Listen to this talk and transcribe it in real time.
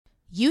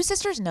You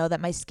sisters know that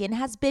my skin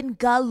has been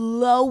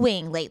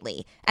glowing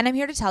lately, and I'm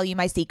here to tell you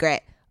my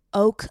secret.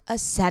 Oak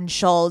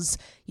Essentials.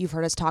 You've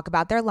heard us talk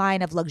about their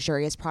line of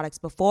luxurious products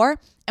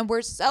before, and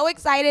we're so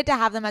excited to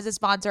have them as a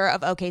sponsor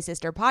of OK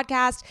Sister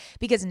Podcast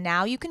because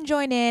now you can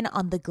join in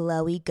on the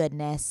glowy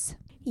goodness.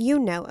 You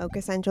know Oak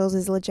Essentials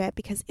is legit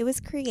because it was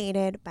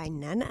created by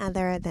none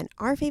other than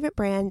our favorite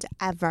brand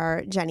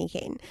ever, Jenny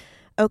Kane.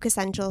 Oak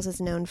Essentials is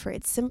known for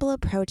its simple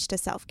approach to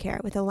self-care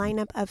with a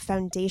lineup of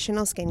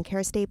foundational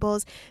skincare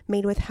staples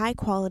made with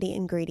high-quality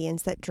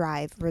ingredients that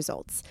drive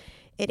results.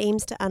 It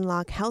aims to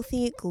unlock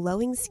healthy,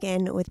 glowing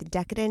skin with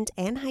decadent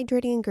and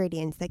hydrating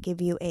ingredients that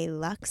give you a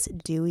luxe,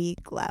 dewy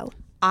glow.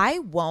 I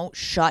won't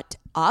shut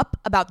up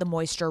about the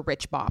Moisture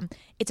Rich Balm.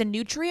 It's a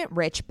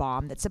nutrient-rich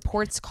balm that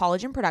supports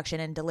collagen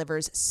production and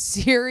delivers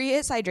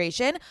serious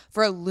hydration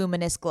for a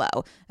luminous glow.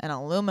 And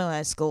a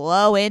luminous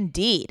glow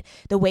indeed.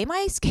 The way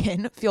my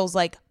skin feels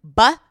like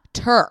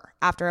butter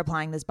after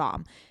applying this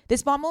balm.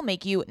 This balm will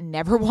make you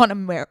never want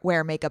to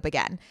wear makeup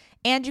again.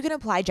 And you can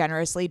apply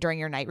generously during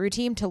your night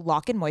routine to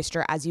lock in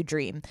moisture as you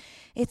dream.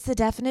 It's the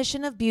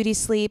definition of beauty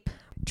sleep.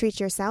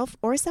 Treat yourself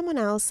or someone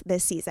else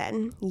this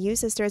season. You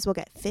sisters will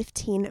get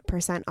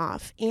 15%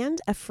 off and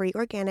a free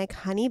organic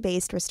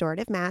honey-based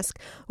restorative mask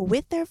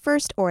with their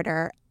first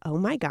order. Oh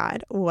my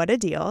God, what a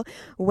deal.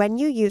 When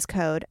you use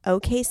code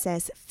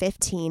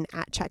OKSIS15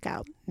 at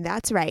checkout.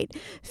 That's right,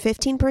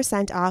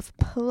 15% off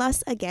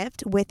plus a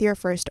gift with your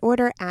first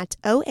order at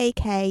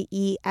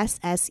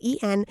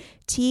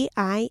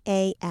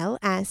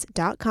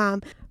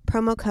OAKESSENTIALS.com.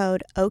 Promo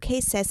code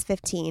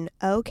OKSIS15,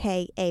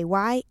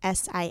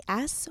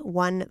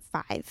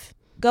 OKAYSIS15.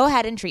 Go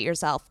ahead and treat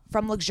yourself.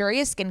 From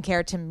luxurious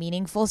skincare to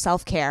meaningful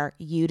self-care,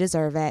 you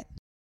deserve it.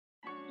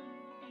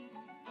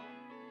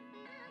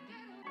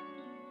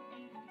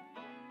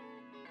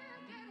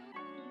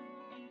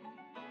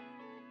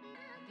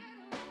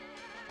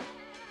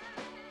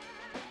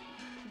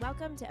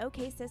 Welcome to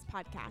OK Sis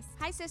Podcast.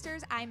 Hi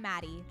sisters, I'm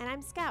Maddie. And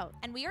I'm Scout.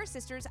 And we are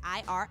sisters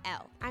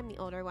IRL. I'm the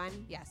older one.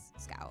 Yes,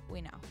 Scout,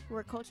 we know.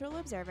 We're cultural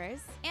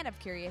observers. And of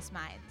curious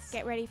minds.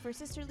 Get ready for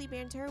sisterly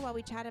banter while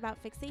we chat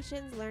about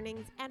fixations,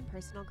 learnings, and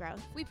personal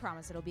growth. We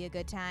promise it'll be a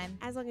good time.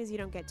 As long as you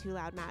don't get too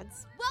loud,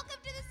 Mads. Welcome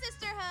to the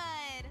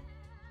sisterhood!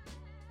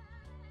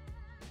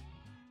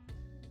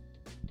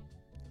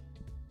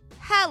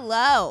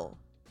 Hello!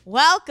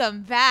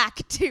 Welcome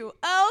back to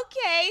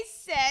OK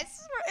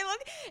Sis.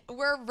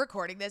 We're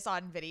recording this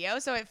on video,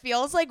 so it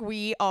feels like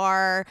we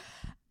are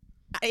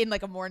in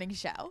like a morning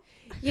show.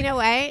 You know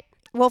what?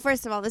 Well,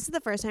 first of all, this is the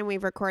first time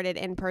we've recorded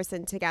in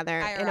person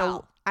together.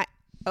 IRL.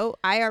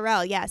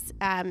 IRL, yes,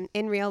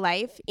 in real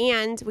life.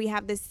 And we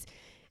have this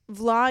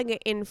vlog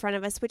in front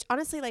of us, which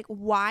honestly, like,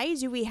 why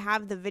do we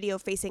have the video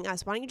facing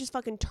us? Why don't you just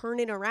fucking turn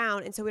it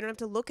around and so we don't have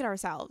to look at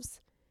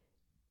ourselves?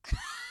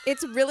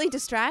 It's really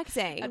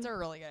distracting. That's a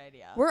really good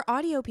idea. We're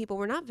audio people.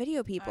 We're not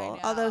video people.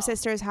 Although,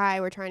 sisters,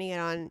 hi, we're trying to get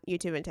on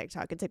YouTube and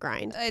TikTok. It's a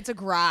grind. It's a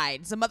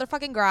grind. It's a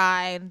motherfucking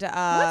grind. What's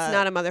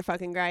not a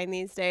motherfucking grind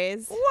these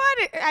days?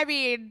 What? I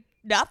mean,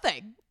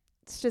 nothing.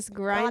 It's just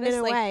grinding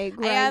Honestly,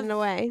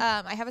 away.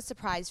 I have a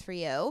surprise for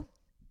you.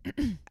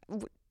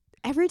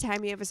 Every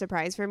time you have a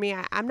surprise for me,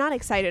 I'm not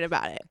excited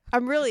about it.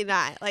 I'm really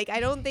not. Like, I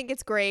don't think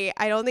it's great.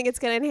 I don't think it's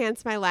going to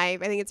enhance my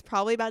life. I think it's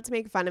probably about to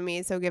make fun of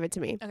me, so give it to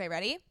me. Okay,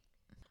 ready?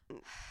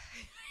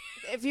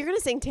 If you're going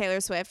to sing Taylor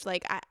Swift,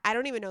 like, I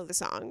don't even know the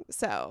song,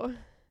 so.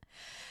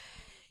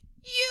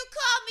 You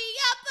call me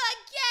up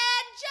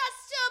again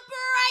just to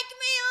break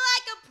me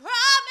like a promise.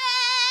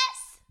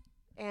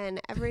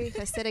 And every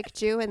Hasidic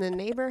Jew in the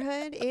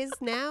neighborhood is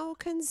now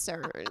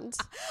concerned.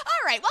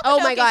 All right, welcome oh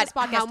to my OK God, Sis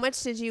Podcast. how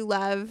much did you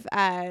love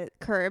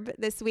Curb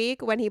this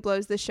week when he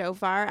blows the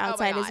shofar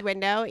outside his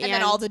window? And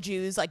then all the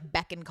Jews like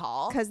beck and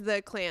call. Because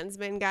the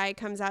Klansman guy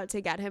comes out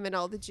to get him and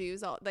all the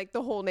Jews, like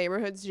the whole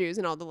neighborhood's Jews,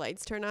 and all the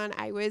lights turn on.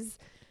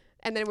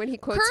 And then when he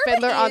quotes Curb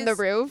Fiddler on the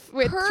Roof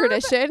with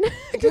tradition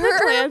to the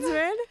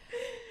Klansman.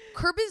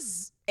 Curb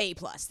is A+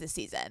 this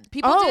season.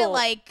 People didn't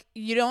like,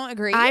 you don't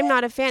agree? I'm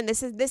not a fan.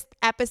 This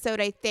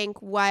episode, I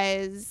think,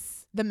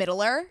 was the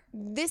middler.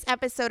 This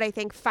episode, I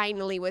think,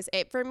 finally was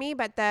it for me.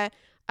 But the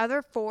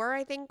other 4,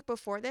 I think,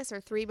 before this,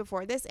 or 3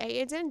 before this,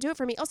 it didn't do it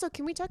for me. Also,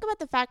 can we talk about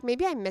the fact,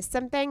 maybe I missed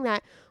something,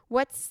 that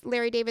what's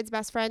Larry David's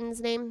best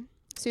friend's name?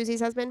 Susie's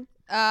husband?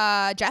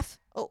 Jeff.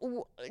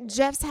 Oh,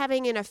 Jeff's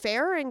having an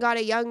affair and got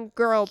a young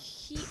girl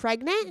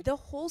pregnant? The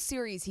whole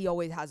series, he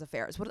always has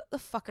affairs. What the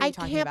fuck are you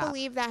talking about? I can't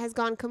believe that has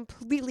gone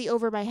completely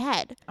over my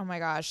head. Oh my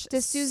gosh.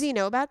 Does Susie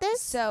know about this?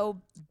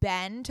 So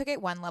Ben took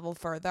it one level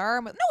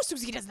further. No,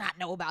 Susie does not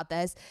know about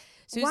this.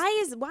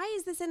 Why is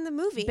this in the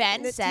movie?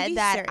 Ben said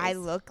that I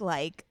look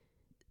like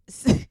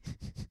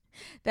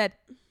that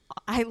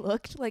I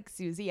looked like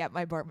Susie at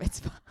my bar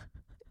mitzvah.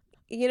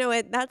 You know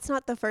what? That's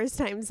not the first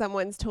time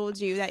someone's told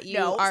you that you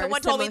are.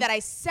 Someone told me that I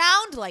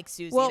sound like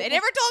Susie. Well, they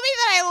never told me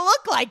that I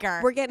look like her.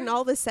 We're getting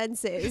all the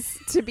senses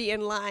to be in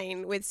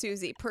line with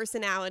Susie.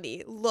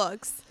 Personality,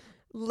 looks,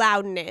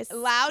 loudness,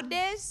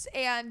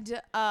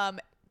 and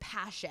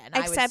passion.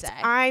 Except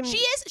I would say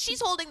she's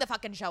holding the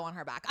fucking show on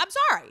her back. I'm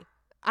sorry.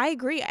 I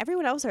agree.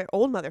 Everyone else are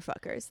old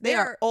motherfuckers. They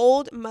are They're-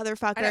 old I know,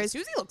 motherfuckers.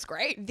 Susie looks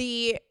great.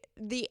 The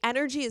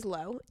energy is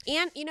low.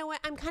 And you know what?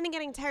 I'm kind of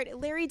getting tired.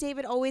 Larry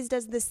David always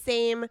does the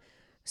same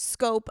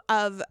scope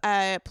of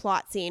a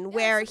plot scene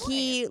where it's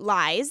he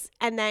lies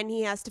and then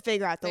he has to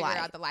figure out the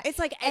lie. It's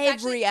like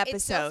every episode.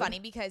 It's so funny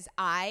because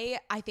I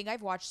think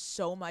I've watched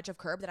so much of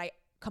Curb that I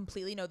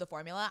completely know the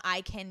formula.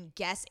 I can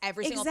guess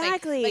every single thing.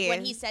 Like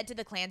when he said to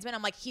the Klansman,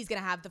 I'm like, he's gonna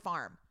have the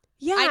farm.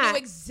 Yeah, I knew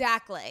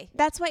exactly.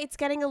 That's why it's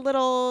getting a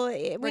little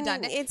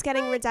redundant. It's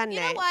getting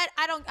redundant. You know what?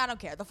 I don't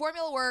care. The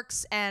formula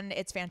works and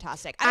it's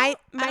fantastic. My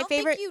I don't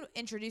favorite. think you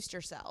introduced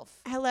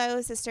yourself.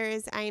 Hello,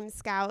 sisters. I'm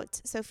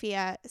Scout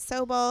Sophia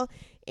Sobel,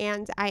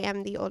 and I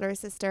am the older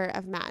sister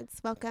of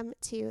Mads. Welcome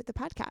to the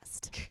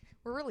podcast.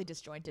 We're really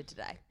disjointed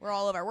today. We're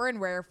all over. We're in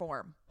rare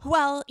form.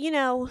 Well, you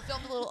know,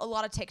 Filmed a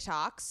lot of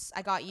TikToks.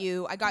 I got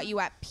you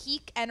at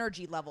peak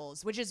energy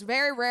levels, which is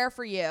very rare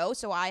for you.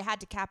 So I had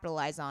to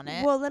capitalize on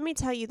it. Well, let me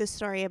tell you the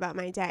story about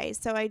my day.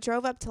 So I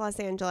drove up to Los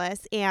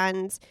Angeles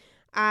and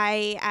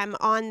I am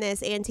on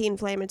this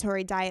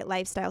anti-inflammatory diet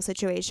lifestyle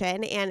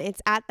situation, and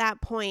it's at that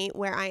point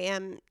where I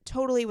am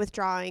totally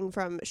withdrawing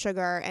from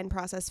sugar and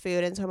processed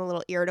food, and so I'm a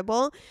little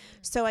irritable.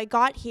 So I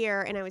got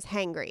here and I was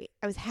hangry.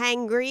 I was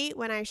hangry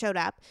when I showed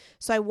up.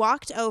 So I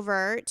walked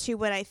over to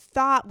what I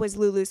thought was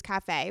Lulu's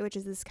Cafe, which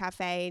is this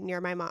cafe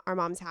near our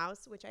mom's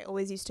house, which I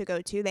always used to go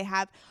to. They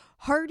have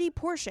hearty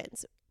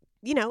portions.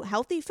 You know,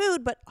 healthy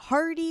food, but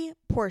hearty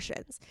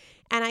portions.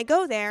 And I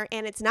go there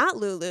and it's not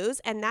Lulu's,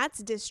 and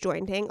that's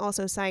disjointing.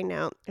 Also, side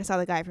note, I saw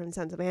the guy from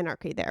Sons of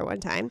Anarchy there one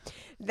time.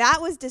 That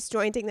was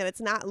disjointing that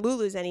it's not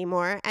Lulu's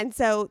anymore. And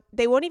so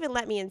they won't even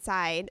let me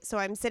inside. So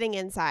I'm sitting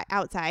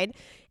outside,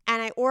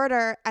 and I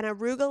order an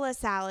arugula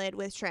salad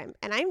with shrimp.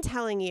 And I'm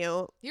telling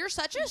you, You're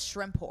such a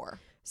shrimp whore.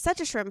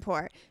 such a shrimp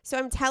whore. So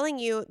I'm telling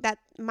you that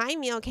my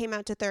meal came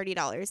out to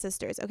 $30,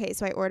 sisters. Okay,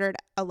 so I ordered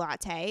a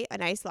latte, a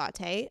nice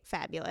latte,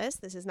 fabulous.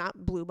 This is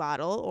not Blue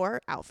Bottle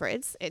or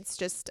Alfred's. It's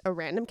just a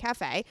random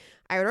cafe.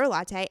 I order a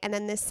latte, and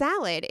then this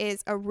salad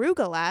is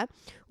arugula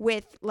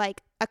with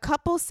like a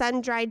couple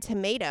sun-dried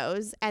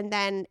tomatoes and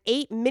then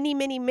 8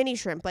 mini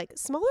shrimp, like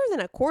smaller than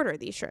a quarter of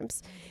these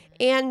shrimps.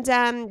 And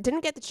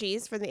didn't get the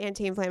cheese for the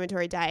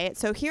anti-inflammatory diet.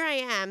 So here I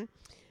am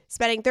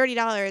spending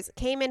 $30,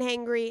 came in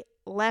hangry,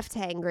 left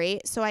hangry.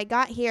 So I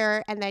got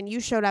here and then you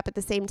showed up at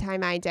the same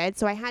time I did.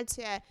 So I had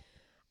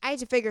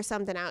to figure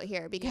something out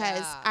here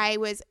because I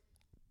was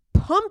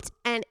pumped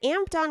and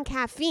amped on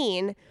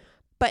caffeine,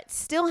 but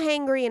still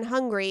hangry and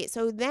hungry.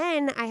 So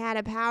then I had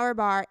a power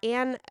bar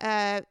and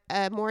a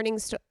Morning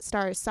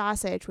Star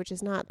sausage, which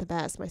is not the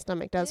best. My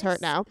stomach does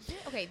hurt now.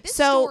 Okay, this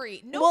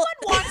story, no one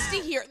wants to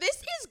hear. This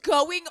is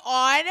going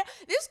on.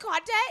 This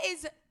content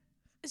is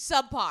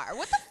subpar.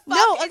 What the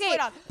fuck is going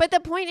on? But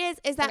the point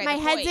is that my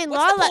head's in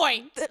What's la the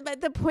point?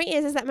 But the point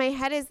is that my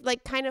head is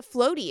like kind of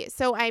floaty.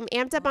 So I'm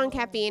amped up on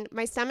caffeine.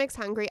 My stomach's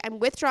hungry. I'm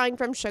withdrawing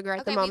from sugar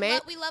at the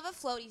moment. We love a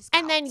floaty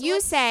Scout. And then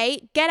you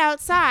say, get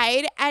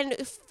outside and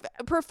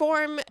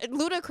perform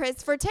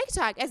ludicrous for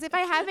TikTok, as if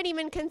I haven't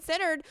even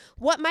considered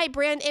what my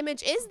brand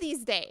image is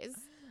these days.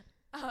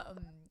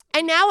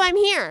 And now I'm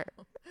here.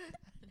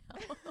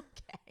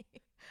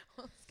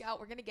 Scout,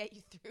 we're going to get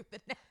you through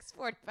the next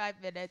 45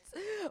 minutes.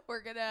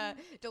 We're going to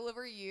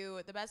deliver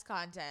you the best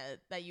content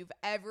that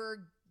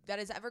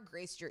has ever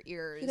graced your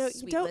ears,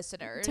 sweet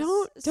listeners.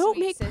 Don't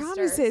make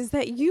promises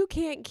that you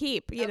can't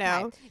keep, you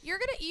know. You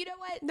know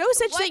what? No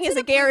such thing as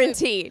a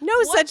guarantee.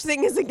 No such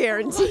thing as a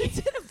guarantee. Once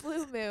in a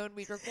blue moon,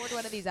 we record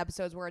one of these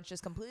episodes where it's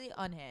just completely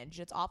unhinged.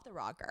 It's off the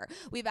rocker.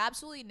 We have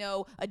absolutely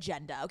no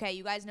agenda. Okay,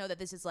 you guys know that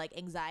this is like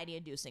anxiety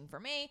inducing for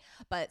me,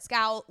 but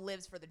Scout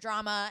lives for the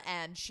drama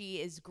and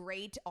she is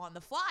great on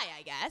the fly,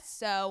 I guess.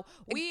 So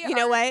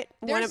know what?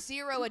 There's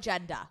zero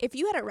agenda. If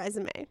you had a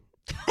resume.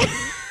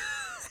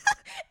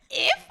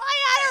 If I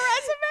had a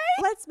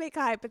resume? Let's make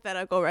a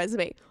hypothetical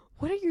resume.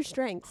 What are your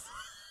strengths?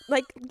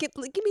 Like, give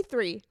me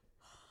 3.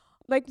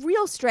 Like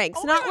real strengths,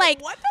 what not the like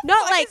fuck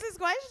is this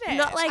question?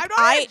 Not like I'm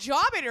not in a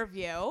job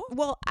interview.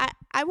 Well,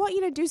 I want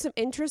you to do some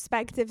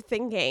introspective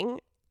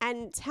thinking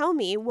and tell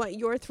me what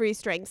your 3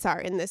 strengths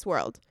are in this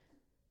world.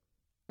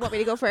 Want me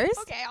to go first?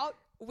 Okay,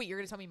 wait, you're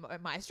gonna tell me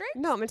my strengths?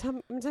 No, I'm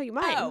gonna tell you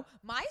mine. Oh,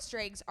 my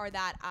strengths are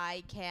that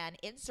I can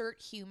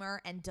insert humor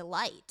and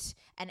delight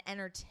and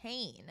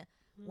entertain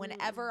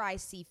whenever I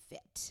see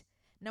fit.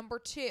 Number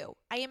 2,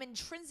 I am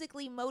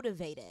intrinsically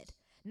motivated.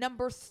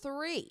 Number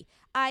 3,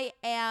 I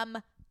am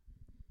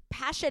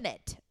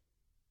passionate.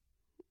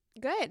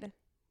 Good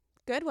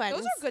ones.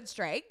 Those are good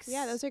strengths.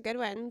 Yeah, those are good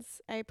ones.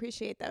 I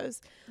appreciate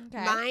those.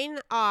 Okay. Mine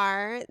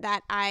are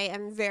that I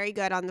am very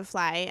good on the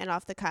fly and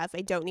off the cuff.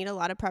 I don't need a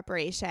lot of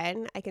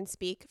preparation. I can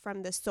speak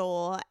from the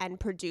soul and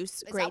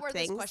produce great things. Is that where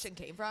this question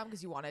came from?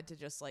 Because you wanted to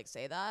just like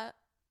say that?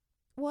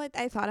 Well,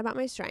 I thought about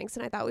my strengths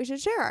and I thought we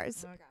should share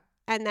ours. Okay.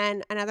 And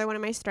then another one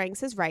of my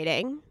strengths is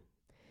writing.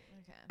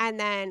 Okay. And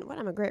then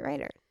I'm a great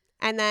writer.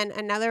 And then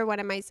another one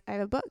of I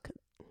have a book.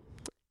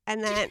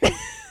 And then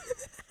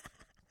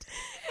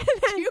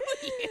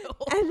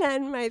and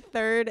then my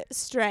third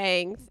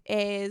strength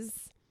is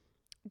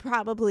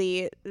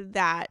probably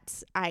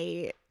that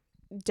I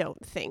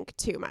don't think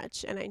too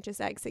much and I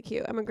just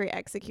execute. I'm a great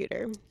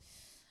executor.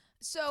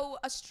 So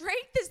a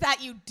strength is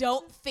that you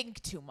don't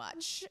think too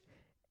much.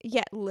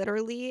 Yet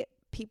literally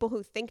people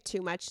who think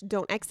too much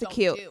don't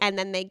execute and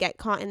then they get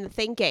caught in the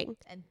thinking.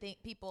 And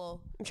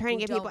people I'm trying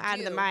to get people out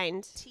of the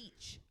mind.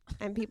 Teach.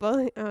 And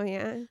people, oh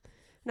yeah.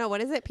 No,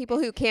 what is it? People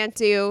who can't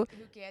do.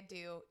 Who can't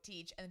do,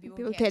 teach. And people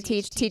who can't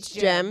teach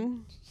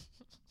gym.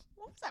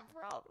 What was that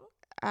from?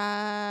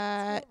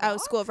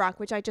 School of Rock,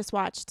 which I just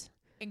watched.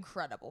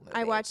 Incredible movie.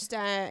 I watched,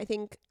 I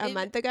think, a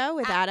month ago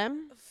with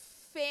Adam.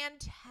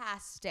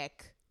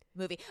 Fantastic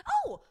movie.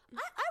 Oh, I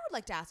would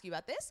like to ask you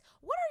about this.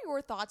 What are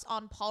your thoughts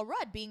on Paul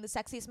Rudd being the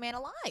sexiest man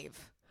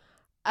alive?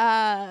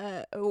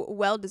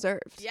 Well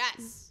deserved.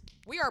 Yes.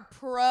 We are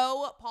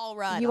pro Paul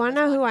Rudd. You want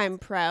to know who I'm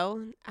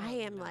pro? I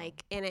am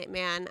like in it,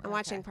 man. I'm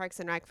watching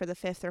Parks and Rec for the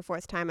 5th or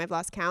 4th time. I've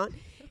lost count.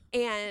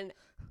 And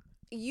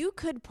you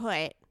could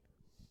put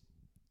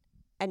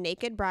a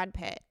naked Brad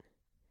Pitt.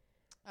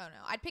 Oh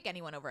no, I'd pick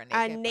anyone over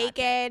a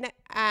naked.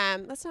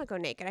 Let's not go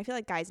naked. I feel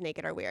like guys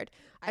naked are weird.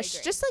 I agree.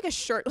 Just like a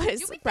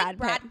shirtless Brad Pitt.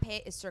 Brad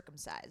Pitt is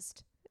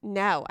circumcised?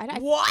 No,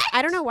 what?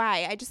 I don't know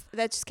why.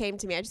 That just came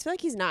to me. I just feel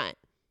like he's not.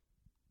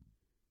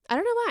 I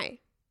don't know why.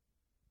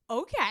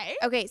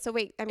 Okay, so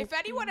wait. If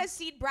anyone has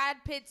seen Brad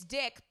Pitt's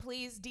dick,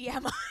 please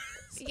DM us.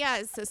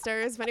 Yes,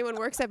 sisters. If anyone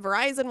works at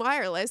Verizon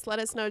Wireless, let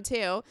us know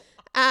too.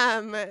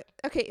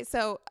 Okay,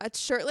 so a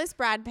shirtless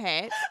Brad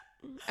Pitt.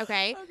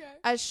 Okay.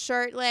 A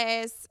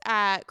shirtless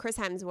Chris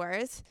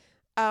Hemsworth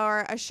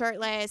or a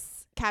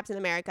shirtless Captain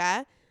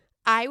America.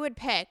 I would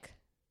pick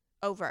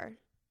over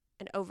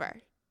and over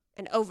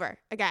and over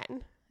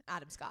again.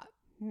 Adam Scott.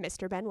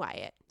 Mr. Ben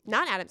Wyatt.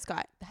 Not Adam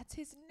Scott. That's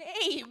his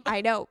name.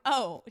 I know.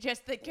 Oh,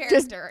 just the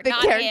character,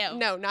 not him.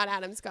 No, not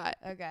Adam Scott.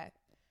 Okay.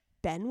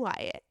 Ben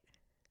Wyatt.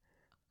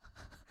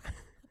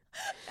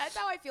 That's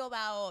how I feel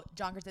about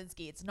John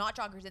Krasinski. It's not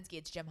John Krasinski,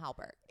 it's Jim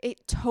Halpert.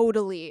 It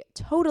totally.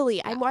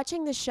 Yeah. I'm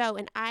watching the show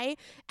and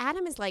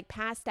Adam is like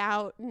passed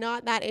out,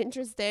 not that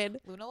interested.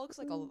 Luna looks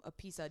like a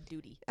piece of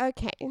duty.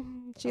 Okay.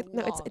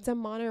 It's a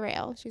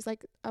monorail. She's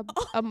like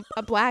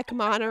a black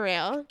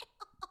monorail.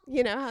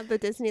 You know how the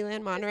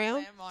Disneyland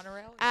monorail?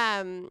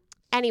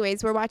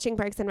 Anyways, we're watching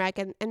Parks and Rec,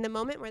 and the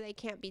moment where they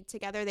can't be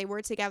together, they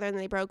were together and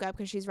they broke up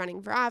because she's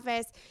running for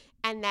office.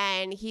 And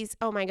then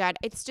oh my God,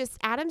 it's just,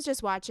 Adam's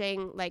just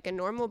watching like a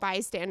normal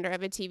bystander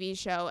of a TV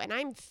show, and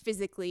I'm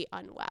physically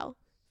unwell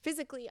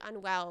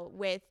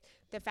with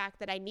the fact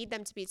that I need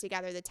them to be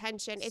together, the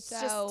tension. It's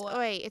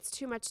it's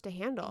too much to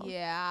handle.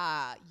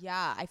 Yeah.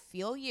 I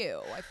feel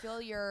you. I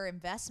feel your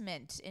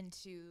investment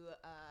into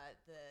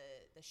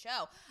the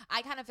show.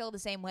 I kind of feel the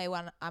same way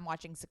when I'm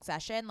watching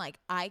Succession. Like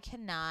I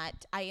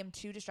am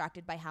too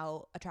distracted by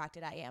how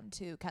attracted I am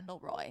to Kendall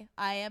Roy.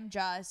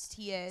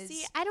 He is.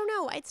 See, I don't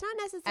know. It's not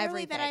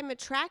necessarily that I'm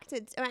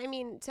attracted.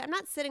 I'm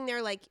not sitting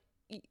there like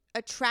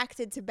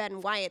attracted to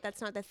Ben Wyatt.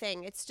 That's not the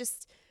thing. It's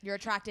just. You're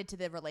attracted to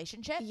the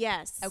relationship?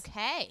 Yes.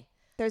 Okay.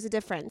 There's a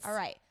difference. All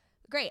right.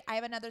 Great. I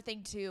have another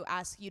thing to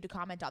ask you to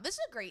comment on. This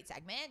is a great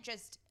segment.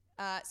 Just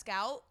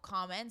Scout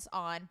comments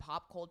on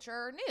pop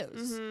culture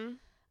news.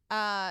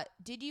 Mm-hmm.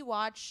 Did you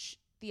watch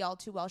the All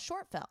Too Well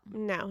short film?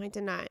 No, I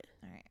did not.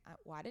 All right.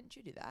 Why didn't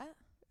you do that?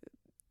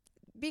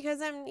 Because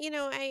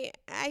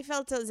I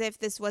felt as if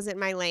this wasn't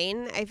my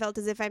lane. I felt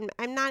as if I'm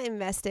not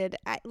invested.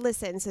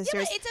 Listen, sisters.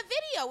 Yeah, but it's a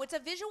video. It's a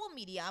visual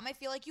medium. I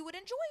feel like you would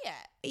enjoy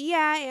it.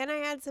 Yeah, and I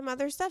had some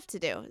other stuff to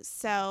do.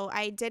 So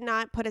I did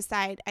not put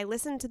aside. I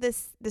listened to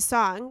the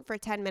song for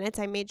 10 minutes.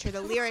 I made sure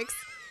the lyrics.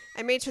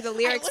 I listened to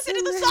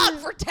the song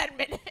for 10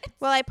 minutes.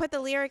 Well, I put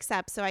the lyrics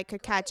up so I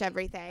could catch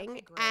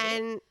everything. Okay,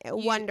 and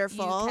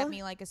wonderful. You kept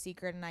me like a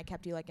secret and I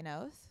kept you like an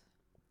oath?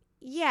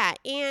 Yeah,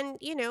 and,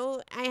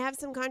 I have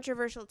some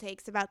controversial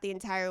takes about the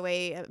entire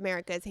way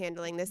America is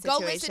handling this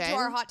situation. Go listen to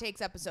our Hot Takes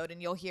episode and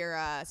you'll hear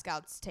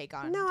Scout's take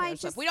on Taylor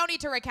Swift. We don't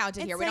need to recount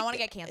it here. We don't want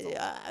to get canceled.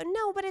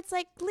 No, but it's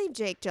like, leave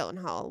Jake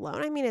Gyllenhaal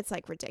alone. I mean, it's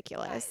like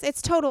ridiculous. Guys.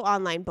 It's total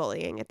online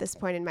bullying at this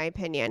point, in my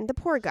opinion. The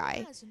poor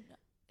guy.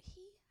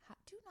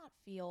 Do not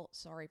feel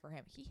sorry for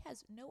him. He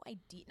has no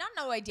idea. Not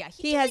no idea.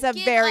 He has a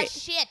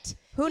shit.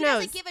 Who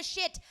knows? He doesn't give a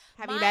shit.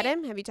 Have you met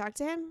him? Have you talked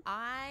to him?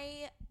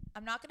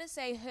 I'm not going to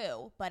say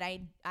who, but I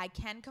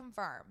can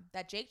confirm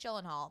that Jake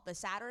Gyllenhaal, the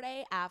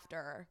Saturday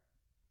after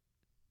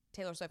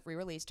Taylor Swift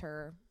re-released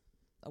her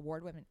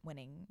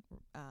award-winning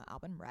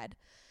album, Red,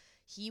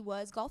 he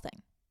was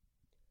golfing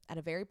at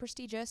a very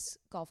prestigious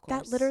golf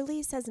course. That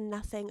literally says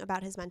nothing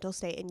about his mental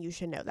state, and you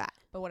should know that.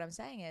 But what I'm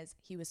saying is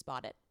he was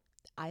spotted.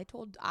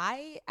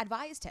 I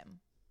advised him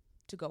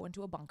to go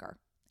into a bunker,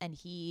 and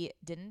he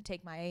didn't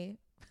take my...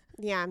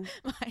 Yeah.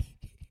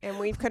 And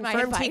we've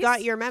confirmed he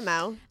got your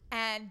memo.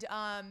 And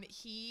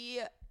he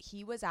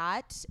was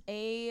at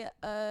a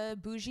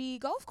bougie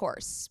golf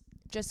course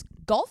just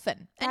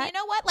golfing. And you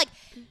know what? Like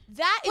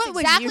that is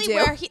What exactly would you do?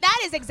 where that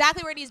is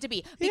exactly where it needs to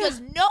be.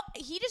 Because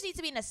he just needs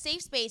to be in a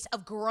safe space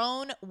of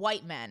grown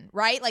white men,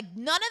 right? Like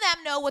none of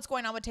them know what's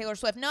going on with Taylor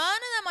Swift. None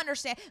of them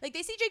understand. Like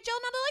they see Jake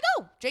Gyllenhaal, they're like,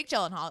 "Oh, Jake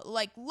Gyllenhaal,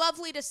 like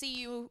lovely to see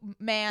you,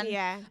 man."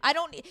 Yeah.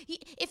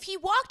 If he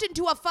walked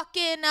into a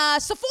fucking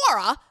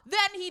Sephora,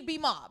 then he'd be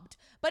mobbed.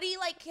 But he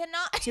like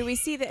cannot. Do we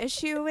see the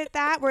issue with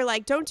that? We're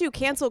like, don't do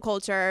cancel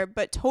culture,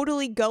 but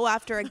totally go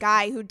after a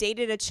guy who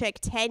dated a chick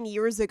 10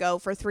 years ago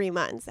for 3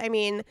 months. I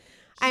mean,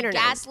 I don't know.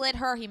 Gaslit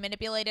her. He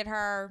manipulated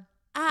her.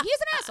 He's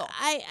an asshole.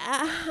 I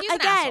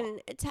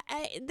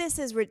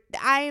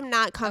am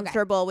not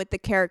comfortable with the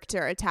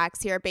character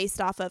attacks here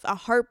based off of a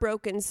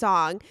heartbroken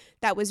song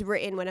that was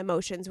written when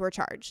emotions were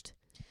charged.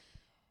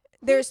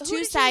 There's who two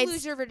did sides. you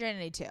lose your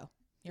virginity to?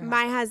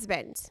 My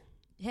husband.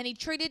 And he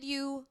treated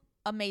you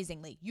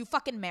amazingly. You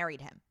fucking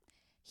married him.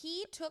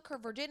 He took her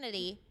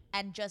virginity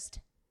and just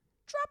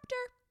dropped her.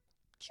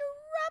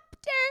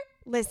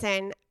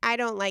 Listen, I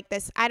don't like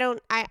this. I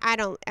don't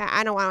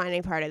want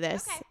any part of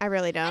this. Okay. I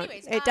really don't.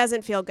 Anyways, it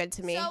doesn't feel good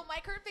to me. So my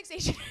current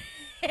fixation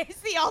is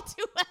the all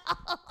too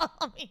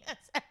well.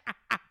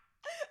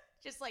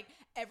 Just like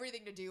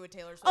everything to do with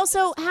Taylor Swift.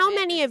 Also, how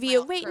many of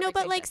you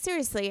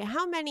seriously,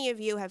 how many of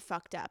you have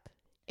fucked up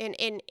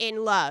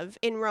in love,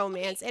 in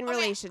romance, in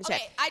relationship?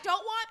 Okay, I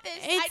don't want this.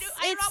 I do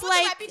not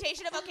want the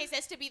reputation of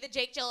sis to be the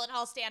Jake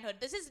Gyllenhaal standhood.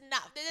 This is no.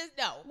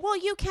 Well,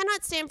 you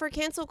cannot stand for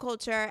cancel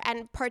culture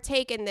and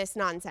partake in this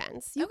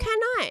nonsense. You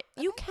cannot.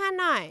 You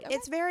cannot. Okay.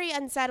 It's very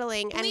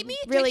unsettling and me,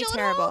 really Jake Gyllenhaal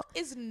terrible.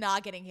 Is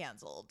not getting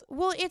canceled.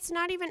 Well, it's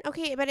not even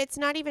but it's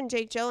not even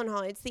Jake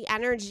Gyllenhaal. It's the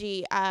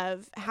energy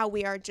of how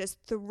we are just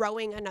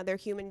throwing another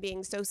human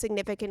being so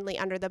significantly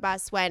under the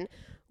bus when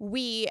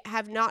we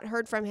have not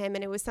heard from him,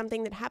 and it was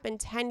something that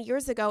happened 10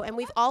 years ago, and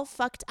we've all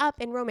fucked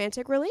up in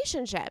romantic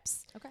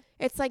relationships. Okay.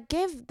 It's like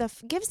give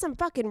some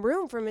fucking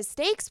room for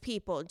mistakes,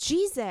 people.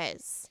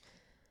 Jesus.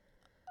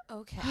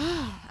 Okay.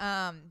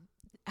 I'm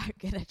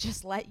gonna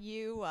just let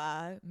you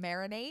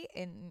marinate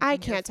in. I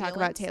in your can't talk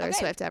about feelings.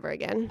 Taylor Swift ever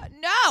again.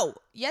 No.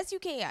 Yes, you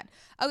can.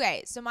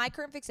 Okay. So my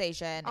current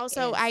fixation.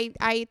 Also, is,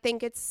 I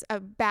think it's a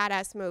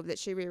badass move that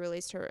she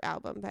re-released her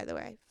album. By the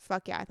way,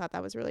 fuck yeah, I thought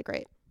that was really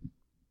great.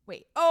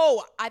 Wait.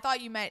 Oh, I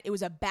thought you meant it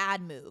was a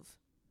bad move.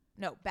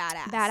 No,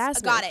 badass.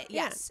 Badass Got move. it.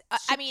 Yes.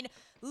 I mean,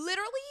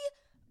 literally,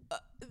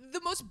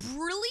 the most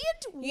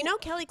brilliant. You know,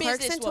 Kelly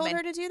Clarkson told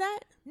her to do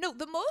that. No,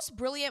 the most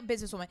brilliant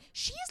businesswoman.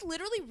 She is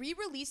literally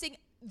re-releasing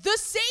the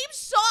same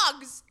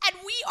songs, and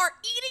we are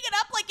eating it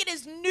up like it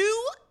is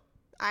new.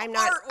 I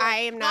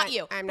am not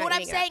you. I'm but not what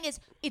I'm eating saying is,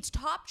 it's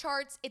top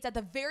charts. It's at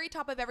the very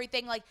top of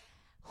everything. Like,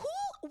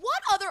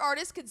 what other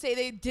artist could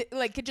say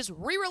they could just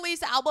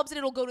re-release albums and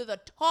it'll go to the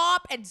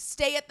top and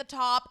stay at the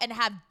top and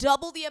have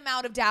double the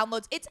amount of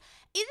downloads? It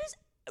is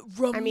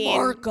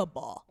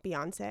remarkable.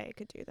 Beyonce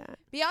could do that.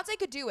 Beyonce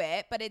could do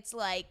it, but it's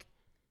like,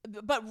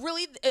 but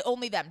really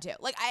only them two.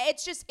 Like,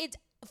 it's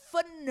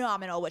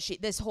phenomenal what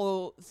this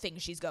whole thing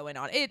she's going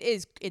on. It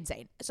is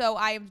insane. So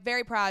I am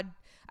very proud.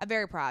 I'm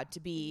very proud to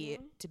be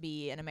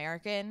an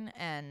American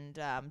and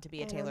to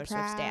be a Taylor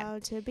Swift stan.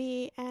 Proud to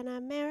be an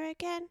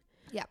American.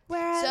 Yeah.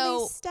 Where at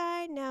least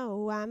I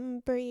know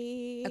I'm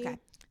free. Okay.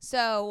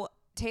 So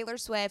Taylor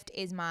Swift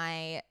is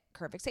my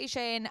current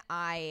fixation.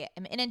 I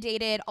am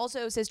inundated.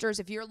 Also, sisters,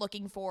 if you're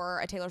looking for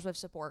a Taylor Swift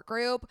support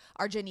group,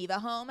 our Geneva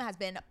home has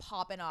been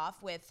popping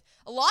off with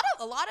a lot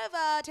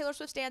of Taylor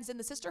Swift stans in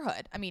the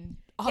sisterhood. I mean,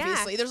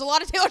 obviously, there's a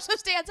lot of Taylor Swift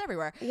stans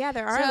everywhere. Yeah,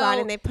 there are a lot,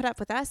 and they put up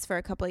with us for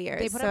a couple of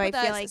years. So I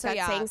feel like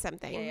that's saying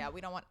something. Yeah,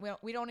 we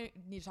don't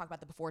need to talk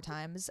about the before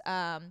times.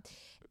 But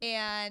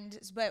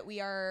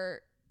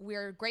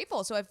we're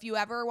grateful. So if you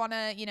ever want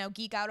to,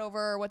 geek out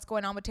over what's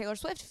going on with Taylor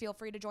Swift, feel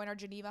free to join our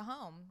Geneva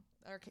home,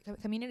 our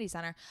community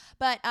center.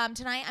 But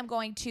tonight I'm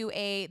going to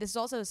this is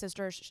also a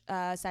sister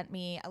sent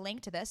me a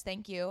link to this.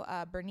 Thank you,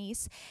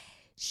 Bernice.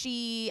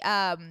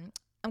 I'm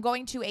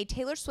going to a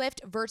Taylor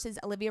Swift versus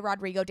Olivia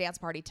Rodrigo dance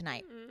party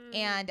tonight.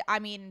 And I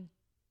mean,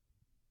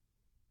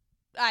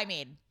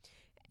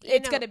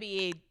 it's going to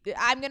be,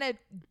 I'm going to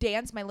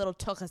dance my little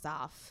tuchus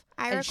off.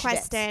 I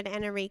requested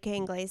an Enrique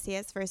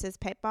Iglesias versus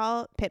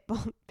Pitbull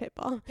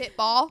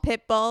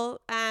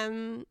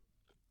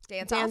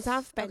dance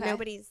off, but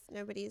nobody's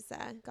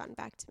gotten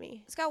back to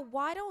me. Scott,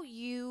 why don't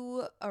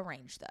you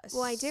arrange this?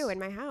 Well, I do in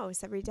my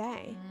house every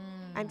day.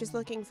 I'm just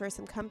looking for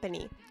some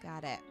company.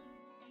 Got it.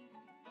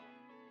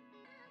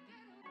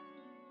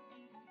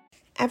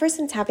 Ever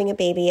since having a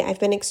baby, I've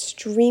been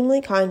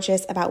extremely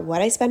conscious about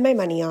what I spend my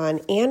money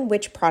on and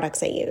which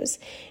products I use.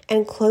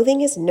 And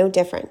clothing is no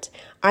different.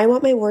 I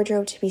want my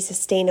wardrobe to be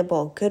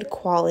sustainable, good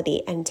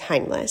quality, and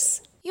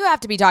timeless. You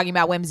have to be talking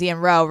about Whimsy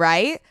and Row,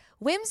 right?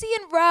 Whimsy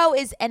and Row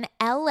is an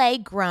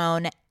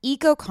LA-grown,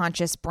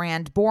 eco-conscious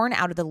brand born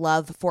out of the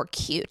love for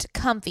cute,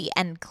 comfy,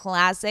 and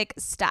classic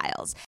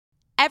styles.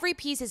 Every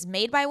piece is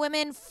made by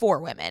women for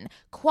women.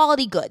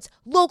 Quality goods,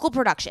 local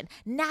production,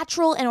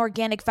 natural and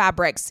organic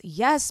fabrics.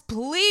 Yes,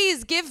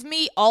 please give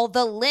me all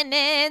the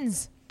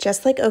linens.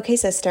 Just like OK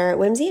Sister,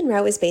 Whimsy and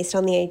Row is based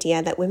on the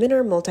idea that women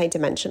are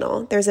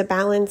multidimensional. There's a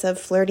balance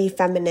of flirty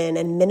feminine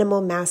and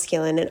minimal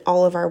masculine in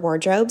all of our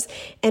wardrobes,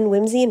 and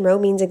Whimsy and Row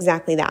means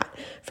exactly that.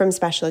 From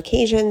special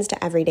occasions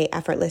to everyday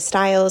effortless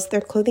styles, their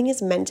clothing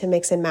is meant to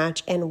mix and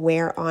match and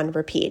wear on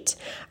repeat.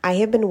 I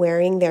have been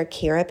wearing their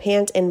Kira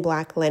pant in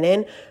black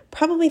linen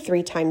probably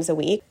 3 times a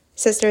week.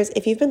 Sisters,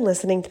 if you've been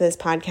listening to this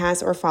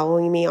podcast or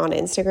following me on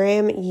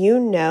Instagram, you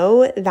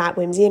know that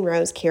Whimsy and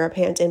Row's Kira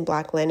pant in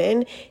black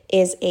linen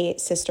is a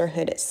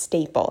sisterhood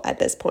staple at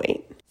this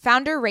point.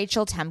 Founder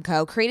Rachel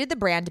Temko created the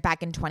brand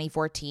back in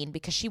 2014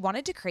 because she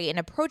wanted to create an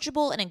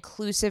approachable and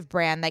inclusive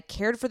brand that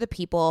cared for the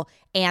people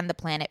and the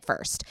planet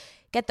first.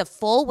 Get the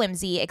full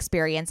Whimsy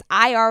experience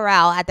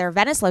IRL at their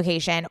Venice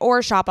location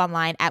or shop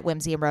online at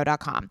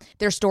whimsyandrow.com.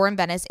 Their store in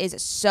Venice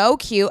is so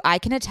cute, I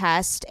can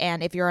attest,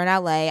 and if you're in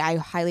LA, I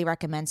highly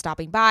recommend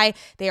stopping by.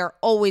 They are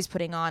always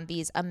putting on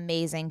these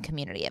amazing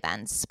community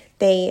events.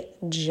 They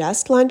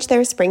just launched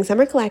their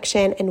spring-summer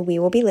collection, and we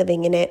will be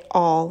living in it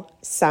all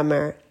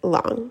summer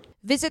long.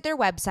 Visit their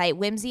website,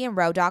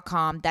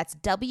 whimsyandrow.com. That's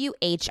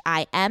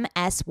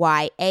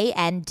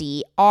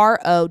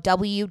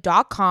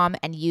WHIMSYANDROW.com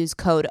and use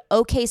code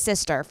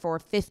OKSister for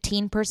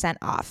 15%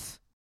 off.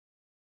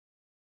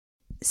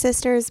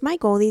 Sisters, my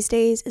goal these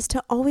days is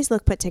to always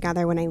look put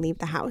together when I leave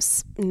the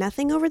house.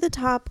 Nothing over the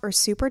top or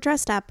super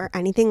dressed up or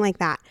anything like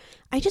that.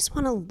 I just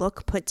want to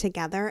look put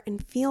together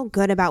and feel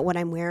good about what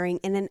I'm wearing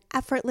in an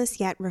effortless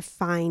yet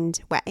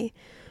refined way.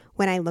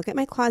 When I look at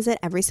my closet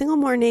every single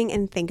morning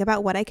and think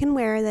about what I can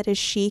wear that is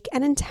chic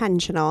and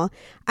intentional,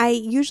 I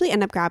usually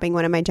end up grabbing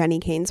one of my Jenny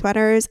Kane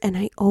sweaters, and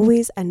I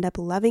always end up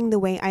loving the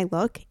way I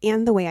look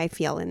and the way I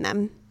feel in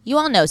them. You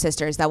all know,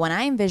 sisters, that when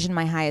I envision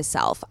my highest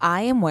self,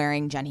 I am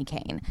wearing Jenny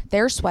Kane.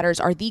 Their sweaters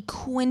are the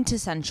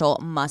quintessential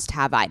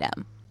must-have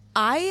item.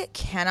 I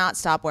cannot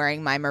stop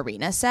wearing my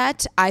Marina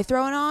set. I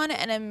throw it on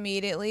and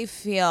immediately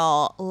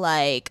feel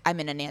like I'm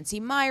in a Nancy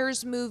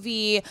Meyers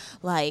movie,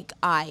 like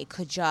I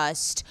could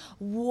just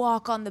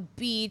walk on the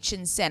beach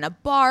in Santa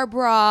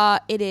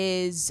Barbara. It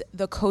is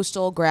the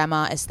coastal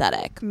grandma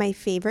aesthetic. My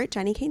favorite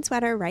Jenny Kane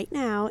sweater right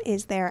now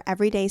is their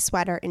everyday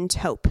sweater in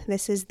taupe.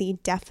 This is the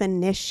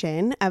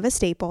definition of a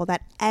staple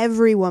that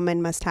every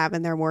woman must have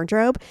in their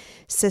wardrobe.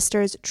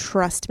 Sisters,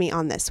 trust me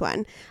on this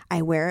one.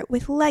 I wear it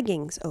with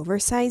leggings,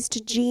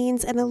 oversized jeans,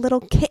 and a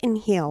little kitten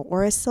heel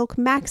or a silk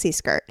maxi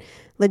skirt.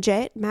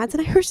 Legit, Mads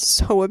and I are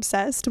so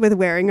obsessed with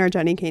wearing our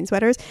Jenny Kane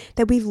sweaters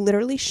that we've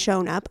literally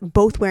shown up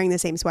both wearing the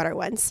same sweater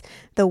once.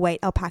 The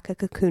white alpaca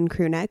cocoon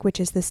crew neck, which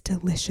is this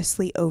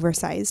deliciously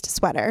oversized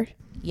sweater.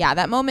 Yeah,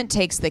 that moment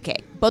takes the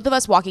cake. Both of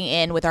us walking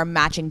in with our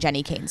matching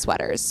Jenny Kane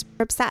sweaters.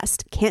 We're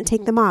obsessed. Can't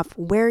take them off.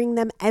 Wearing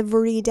them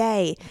every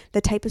day.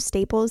 The type of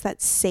staples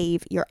that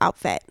save your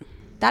outfit.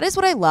 That is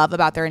what I love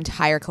about their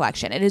entire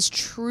collection. It is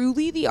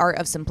truly the art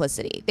of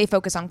simplicity. They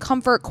focus on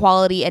comfort,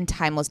 quality, and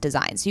timeless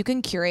designs. You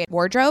can curate a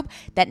wardrobe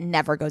that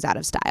never goes out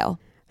of style.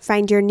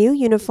 Find your new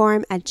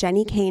uniform at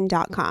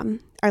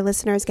jennykane.com. Our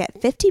listeners get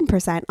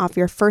 15% off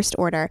your first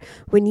order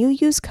when you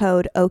use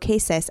code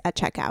OKSIS at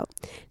checkout.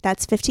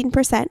 That's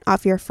 15%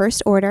 off your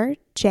first order,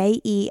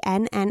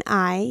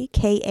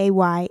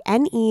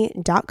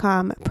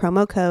 JENNIKAYNE.com,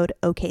 promo code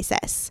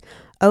OKSIS.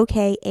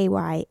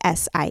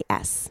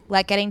 OKAYSIS.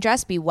 Let getting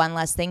dressed be one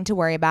less thing to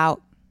worry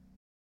about.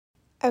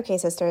 Okay,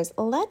 sisters,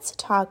 let's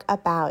talk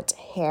about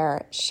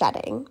hair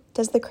shedding.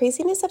 Does the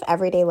craziness of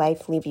everyday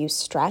life leave you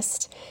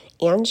stressed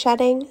and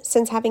shedding?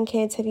 Since having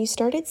kids, have you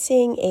started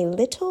seeing a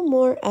little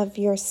more of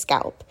your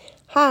scalp?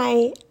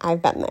 Hi,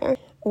 I've been there.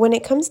 When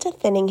it comes to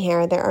thinning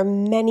hair, there are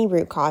many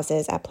root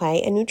causes at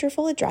play, and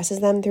Nutrafol addresses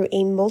them through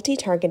a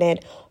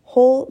multi-targeted,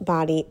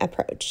 whole-body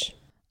approach.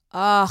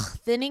 Ugh,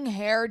 thinning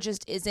hair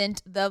just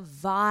isn't the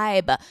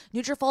vibe.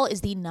 Nutrafol is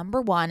the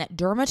 #1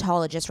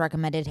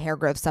 dermatologist-recommended hair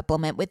growth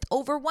supplement, with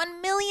over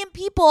 1 million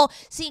people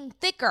seeing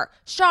thicker,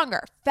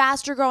 stronger,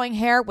 faster-growing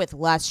hair with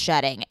less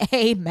shedding.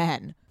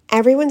 Amen.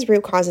 Everyone's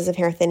root causes of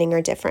hair thinning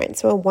are different,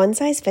 so a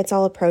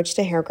one-size-fits-all approach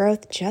to hair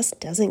growth just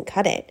doesn't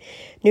cut it.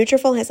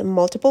 Nutrafol has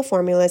multiple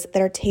formulas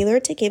that are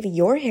tailored to give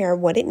your hair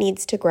what it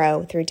needs to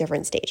grow through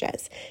different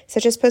stages,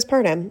 such as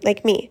postpartum,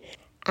 like me.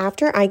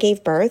 After I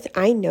gave birth,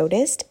 I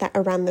noticed that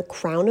around the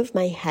crown of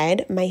my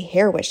head, my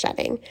hair was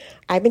shedding.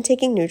 I've been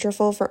taking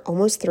Nutrafol for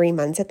almost 3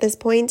 months at this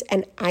point,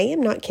 and I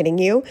am not kidding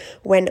you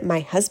when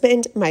my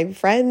husband, my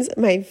friends,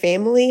 my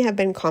family have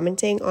been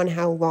commenting on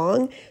how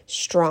long,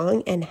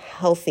 strong, and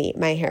healthy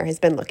my hair has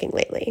been looking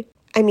lately.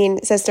 I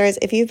mean, sisters,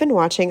 if you've been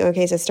watching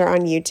OK Sister on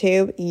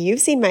YouTube, you've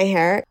seen my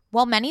hair.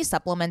 While many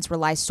supplements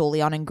rely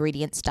solely on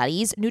ingredient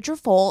studies,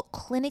 Nutrafol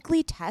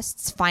clinically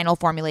tests final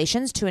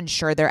formulations to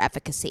ensure their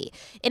efficacy.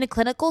 In a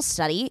clinical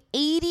study,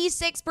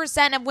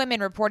 86% of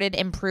women reported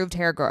improved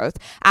hair growth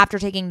after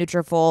taking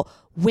Nutrafol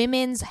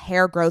women's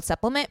hair growth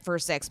supplement for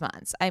 6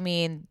 months. I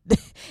mean,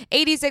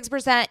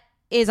 86%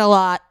 is a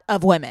lot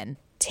of women.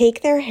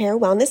 Take their hair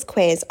wellness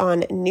quiz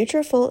on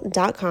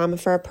Nutrafol.com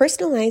for a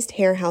personalized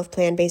hair health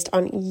plan based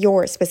on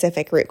your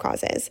specific root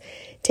causes.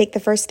 Take the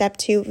first step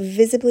to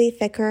visibly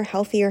thicker,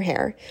 healthier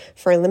hair.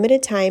 For a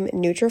limited time,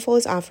 Nutrafol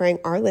is offering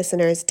our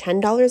listeners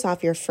 $10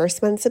 off your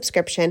first month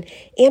subscription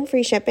and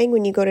free shipping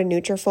when you go to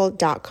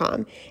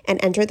Nutrafol.com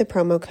and enter the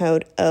promo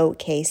code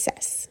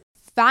OKSIS.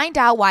 Find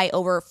out why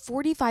over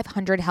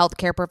 4,500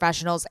 healthcare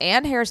professionals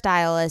and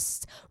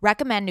hairstylists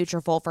recommend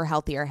Nutrafol for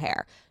healthier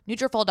hair.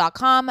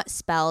 Nutrafol.com,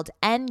 spelled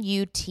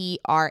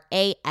Nutrafol.com,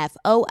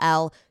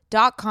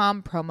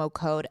 promo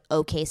code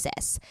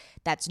OKSIS.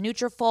 That's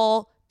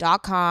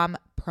Nutrafol.com,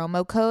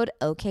 promo code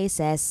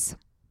OKSIS.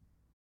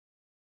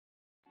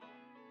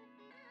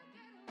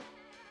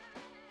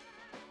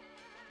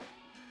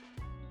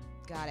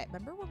 Got it.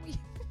 Remember when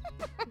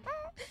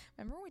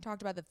we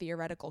talked about the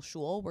theoretical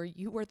shul where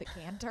you were the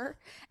cantor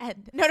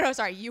and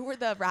you were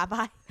the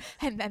rabbi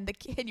and then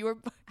you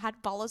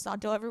had Palo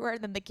Santo everywhere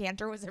and then the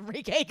cantor was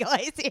Enrique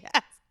Iglesias.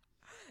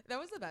 That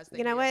was the best thing.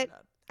 You know what?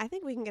 I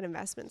think we can get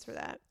investments for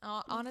that.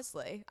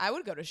 Honestly, I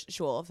would go to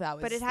shul if that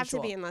was. But it'd have to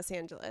be in Los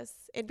Angeles.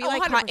 It'd be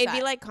 100%. It'd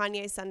be like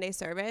Kanye's Sunday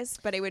service,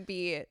 but it would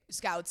be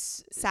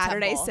Scouts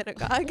Saturday Temple.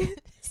 synagogue.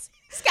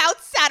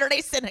 Scouts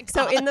Saturday synagogue.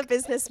 So in the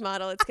business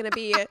model, it's gonna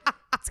be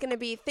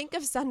think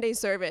of Sunday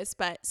service,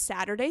 but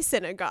Saturday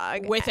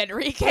synagogue with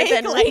Enrique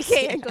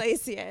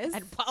Iglesias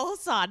and Palo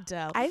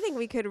Santo. I think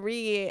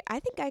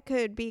I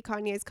could be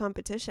Kanye's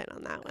competition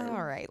on that one.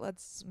 All right,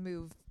 let's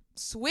move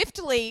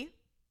swiftly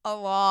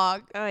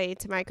along.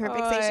 To my current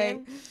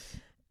fixation.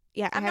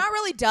 Yeah, I'm not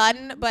really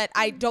done, but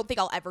I don't think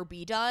I'll ever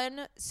be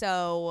done.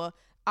 So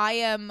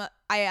as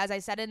I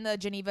said in the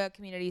Geneva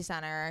Community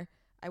Center,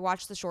 I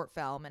watched the short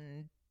film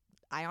and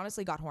I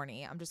honestly got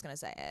horny. I'm just going to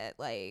say it.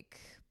 Like,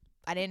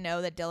 I didn't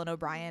know that Dylan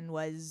O'Brien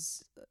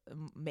was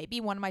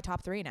maybe one of my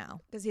top 3 now.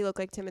 Does he look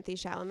like Timothée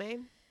Chalamet?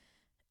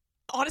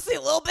 Honestly,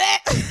 a little bit.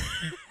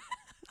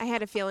 I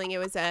had a feeling it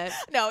was a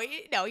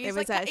he's a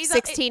like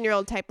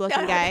 16-year-old type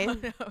looking guy.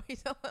 No,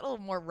 he's a little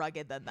more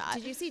rugged than that.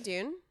 Did you see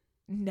Dune?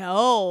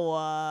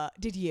 No.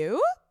 Did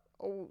you?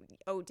 Oh,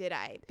 did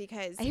I?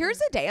 Because I hear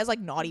Zendaya's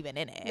like not even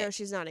in it. No,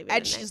 she's not even in it.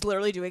 And she's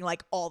literally doing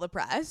like all the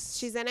press.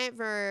 She's in it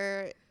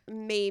for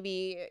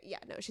maybe,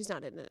 she's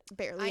not in it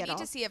barely at all. I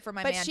need to see it for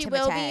my but man she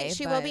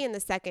Timothée. will be in the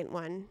second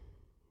one.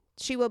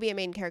 She will be a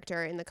main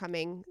character in the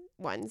coming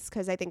ones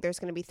because I think there's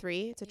going to be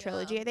 3. It's a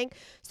trilogy, I think.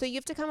 So you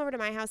have to come over to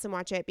my house and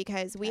watch it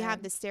because we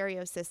have the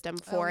stereo system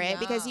for it.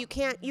 Because you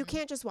can't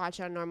just watch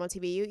it on normal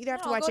TV. You either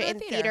have to watch it in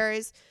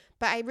theaters.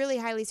 But I really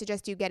highly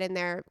suggest you get in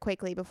there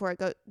quickly before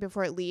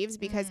it leaves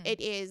because it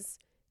is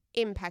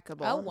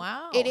impeccable. Oh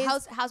wow! It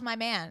is. How's my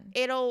man?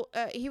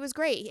 He was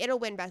great. It'll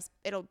win best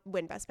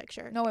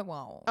picture. No, it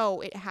won't.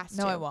 Oh, it has to.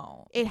 No, it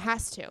won't. It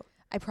has to.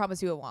 I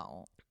promise you, it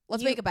won't.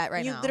 Let's make a bet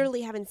right now. You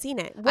literally haven't seen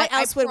it. What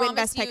else would win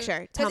best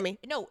picture? Tell me.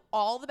 No,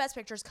 all the best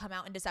pictures come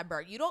out in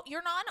December. You're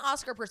not an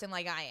Oscar person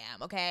like I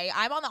am. Okay,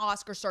 I'm on the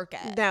Oscar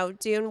circuit. No,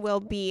 Dune will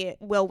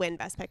win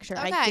best picture.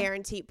 Okay. I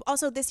guarantee.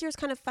 Also, this year's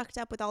kind of fucked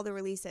up with all the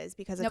releases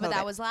because of COVID. No, but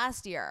that was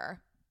last year.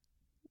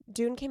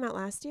 Dune came out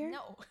last year?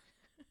 No.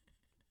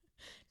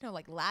 No,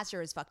 like last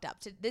year is fucked up.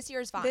 This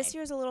year is fine. This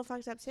year's a little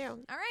fucked up too.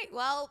 All right,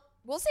 well,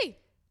 we'll see.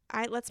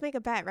 Let's make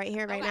a bet right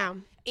here, right now.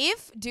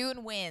 If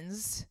Dune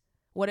wins,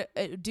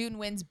 Dune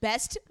wins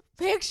best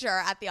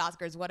picture at the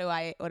Oscars, what do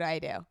I do?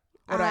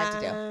 What do I have to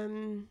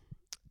do?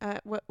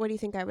 What do you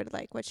think I would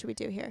like? What should we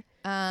do here?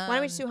 Why don't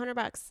we just do $100?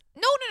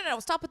 No.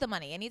 Stop with the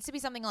money. It needs to be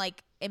something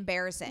like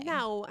embarrassing.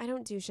 No, I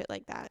don't do shit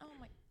like that. Oh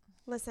my.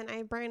 Listen, I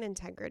have brand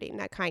integrity.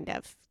 Not kind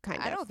of.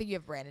 I don't think you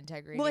have brand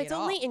integrity. Well, it's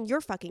only in your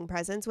fucking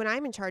presence. When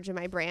I'm in charge of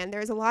my brand,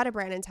 there's a lot of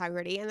brand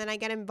integrity, and then I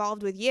get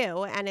involved with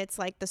you, and it's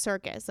like the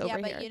circus over here.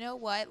 Yeah, but you know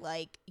what?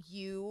 Like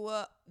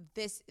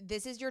this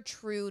is your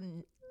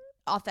true,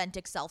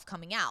 authentic self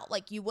coming out.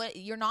 Like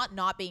you're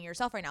not being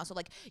yourself right now. So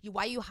like,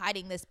 why are you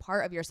hiding this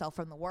part of yourself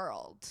from the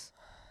world?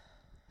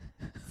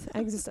 It's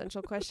an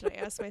existential question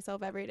I ask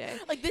myself every day.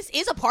 Like, this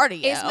is a part of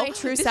you. Is my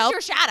true self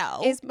your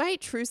shadow? Is my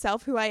true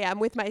self who I am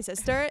with my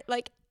sister?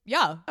 Like,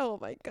 yeah. Oh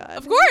my God.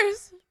 Of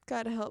course.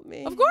 God help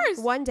me. Of course.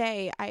 One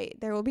day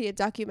there will be a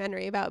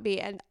documentary about me,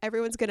 and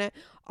everyone's gonna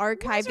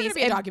archive these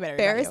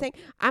embarrassing.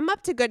 I'm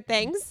up to good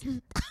things.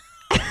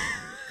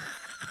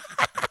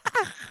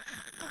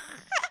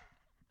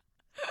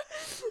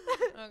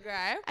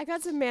 Okay. I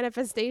got some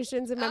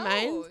manifestations in my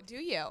mind. Do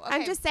you? Okay,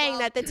 I'm just saying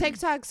that the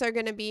TikToks are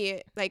going to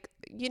be like,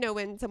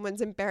 when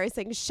someone's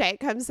embarrassing shit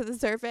comes to the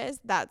surface,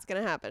 that's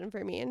going to happen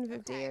for me in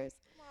 50 years.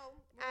 Well,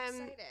 we're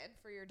excited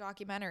for your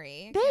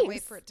documentary. Thanks. Can't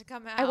wait for it to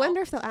come out. I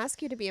wonder if they'll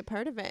ask you to be a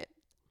part of it.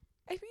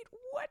 I mean,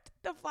 what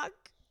the fuck?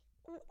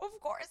 Of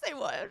course they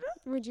would.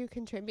 Would you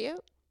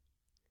contribute?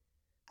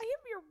 I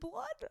am your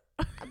blood.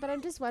 But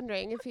I'm just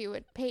wondering if you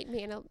would paint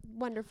me in a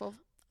wonderful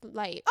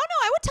light. Oh no,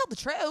 I would tell the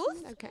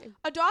truth. Okay.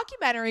 A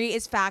documentary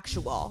is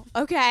factual.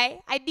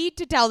 Okay. I need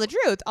to tell the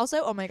truth.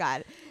 Also, oh my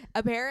God.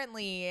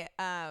 Apparently,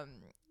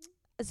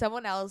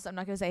 someone else, I'm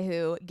not going to say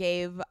who,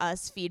 gave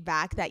us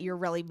feedback that you're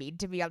really mean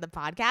to me on the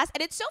podcast.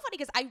 And it's so funny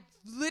because I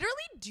literally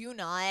do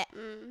not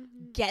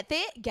get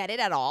it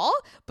at all.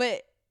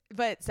 But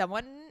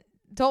someone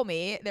told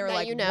me, they were That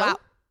like, you know? wow.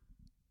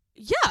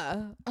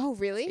 Yeah. Oh,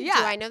 really? Yeah.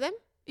 Do I know them?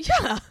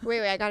 Yeah.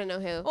 Wait, I got to know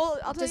who. Well,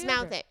 I'll tell Just you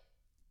mouth later. it.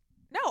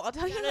 No, I'll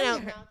tell you No,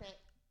 later. mouth it.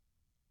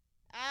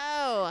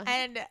 Oh.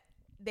 And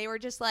they were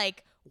just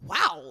like,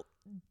 wow,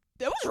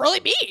 that was really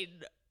mean.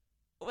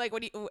 Like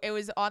when it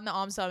was on the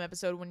Amstom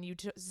episode when you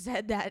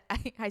said that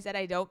I said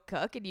I don't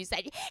cook, and you said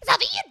it's not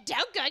that you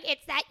don't cook,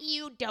 it's that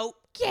you don't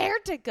care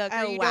to cook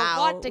or you don't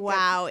want to cook.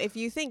 Wow. If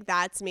you think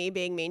that's me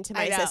being mean to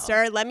my I know.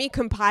 sister, let me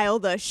compile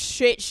the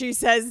shit she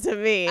says to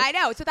me. I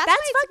know. So that's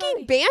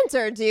fucking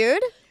banter,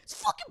 dude. It's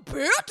fucking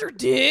banter,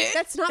 dude.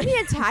 That's not me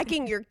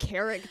attacking your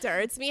character.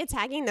 It's me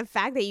attacking the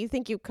fact that you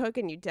think you cook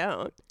and you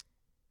don't.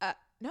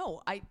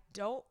 No, I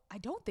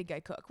don't think I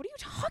cook. What are you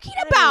talking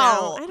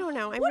about? I don't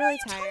know. I'm what really are you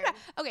tired. talking about?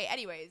 Okay,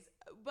 anyways,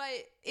 but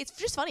it's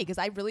just funny because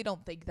I really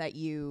don't think that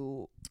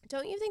you.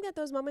 Don't you think that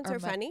those moments are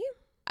funny?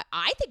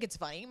 I think it's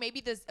funny.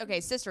 Maybe this.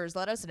 Okay, sisters,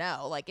 let us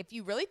know. Like, if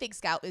you really think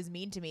Scout is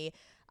mean to me,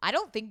 I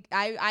don't think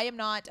I am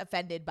not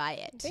offended by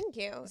it. Thank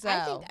you. So.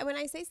 I think when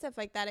I say stuff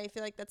like that, I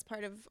feel like that's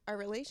part of our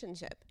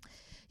relationship.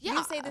 Yeah.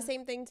 You say the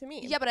same thing to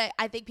me. Yeah, but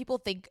I think people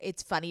think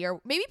it's funny,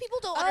 or maybe people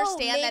don't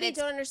understand that it's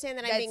don't understand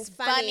that I'm being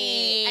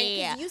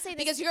funny. And you say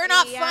this because you're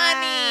not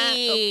yeah.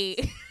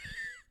 funny.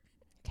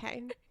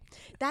 Okay.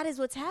 That is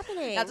what's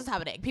happening. That's what's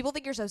happening. People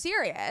think you're so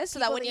serious, so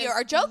that People when think you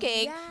are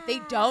joking, they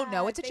don't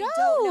know it's a joke.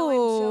 They don't know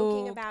I'm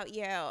joking about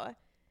you.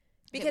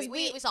 Because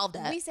we solved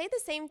it. We say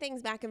the same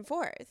things back and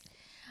forth.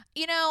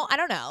 You know, I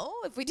don't know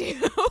if we do,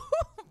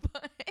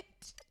 but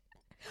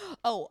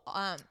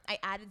I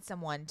added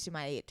someone to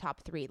my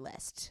top 3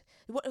 list.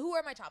 Who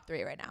are my top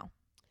 3 right now?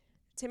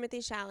 Timothy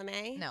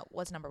Chalamet. No,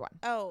 what's number 1?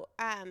 Oh,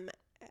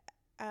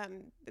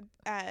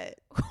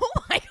 Oh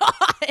my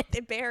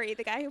God, Barry,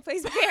 the guy who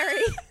plays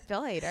Barry.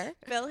 Phil Hader.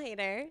 Phil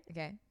Hader.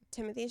 Okay.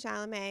 Timothy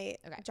Chalamet.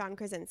 Okay. John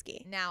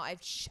Krasinski. Now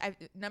I've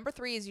number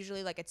 3 is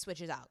usually like it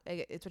switches out.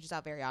 It switches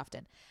out very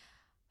often.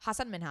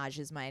 Hassan Minhaj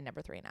is my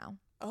number 3 now.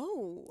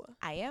 Oh.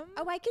 I am.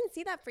 Oh, I can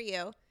see that for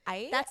you.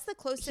 That's the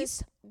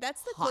closest.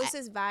 That's the hot.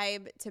 closest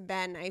vibe to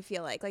Ben. I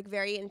feel like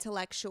very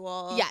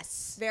intellectual.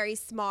 Yes. Very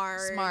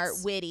smart,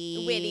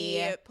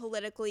 witty,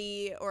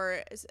 politically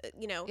or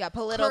yeah,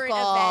 political. current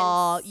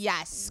events.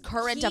 Yes,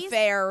 current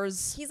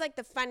affairs. He's like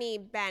the funny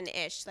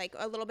Ben-ish, like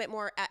a little bit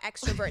more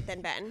extrovert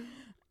than Ben.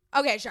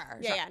 Okay, sure.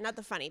 Yeah, not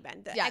the funny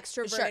Ben, the yeah,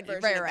 extroverted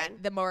version right, of right. Ben.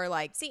 The more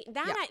like See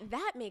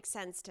that makes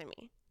sense to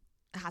me.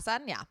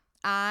 Hassan. Yeah,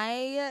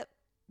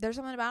 there's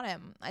something about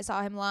him. I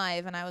saw him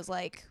live, and I was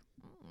like,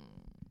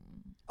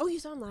 Oh, you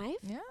saw him live?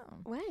 yeah,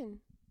 When?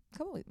 a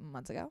couple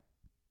months ago.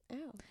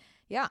 Oh.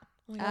 Yeah.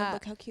 Oh my God,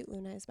 look how cute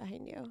Luna is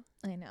behind you.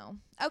 I know.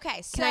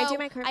 Okay, so Can I do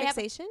my current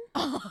fixation?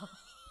 Okay,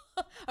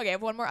 I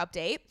have one more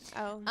update.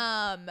 Oh.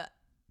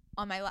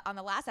 On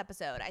the last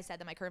episode, I said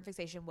that my current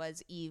fixation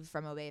was Eve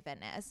from Obey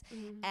Fitness,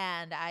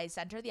 and I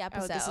sent her the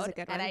episode, this is a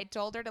good and one. I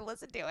told her to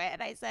listen to it,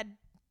 and I said,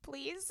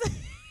 please.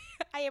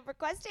 I am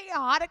requesting a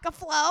Hanukkah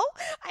flow.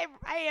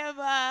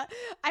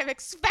 I'm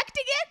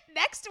expecting it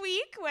next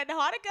week when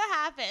Hanukkah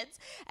happens.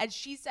 And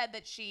she said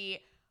that she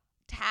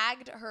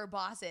tagged her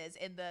bosses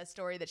in the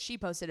story that she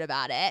posted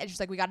about it. And she's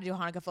like, we got to do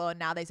Hanukkah flow. And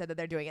now they said that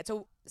they're doing it.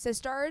 So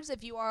sisters,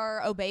 if you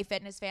are Obey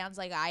Fitness fans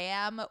like I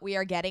am, we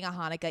are getting a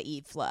Hanukkah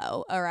Eve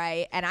flow. All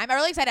right. And I'm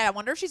really excited. I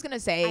wonder if she's going to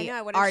say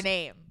our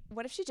name.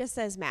 What if she just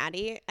says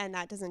Maddie and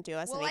that doesn't do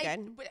us any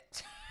good?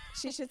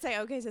 She should say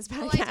okay sis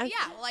podcast.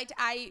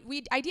 I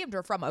DM'd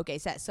her from OK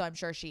Sis, so I'm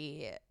sure if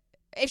she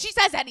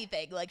says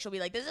anything, like she'll be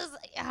like, this is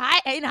in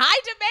high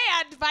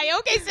demand by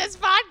OK Sis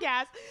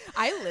podcast.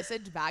 I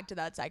listened back to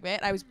that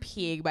segment. I was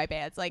peeing my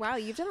pants. Like, wow,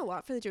 you've done a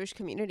lot for the Jewish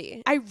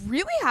community. I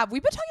really have.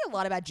 We've been talking a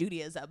lot about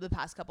Judaism the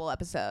past couple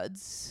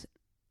episodes.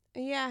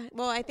 Yeah,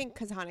 well, I think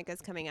because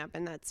Hanukkah's coming up,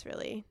 and that's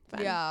really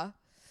fun. Yeah.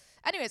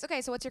 Anyways,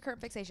 okay. So what's your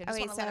current fixation? Just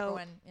Okay, want to let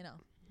everyone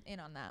in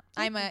on that.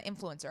 I'm an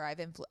influencer.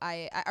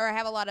 I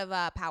have a lot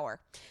of power.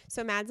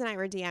 So Mads and I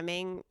were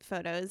DMing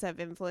photos of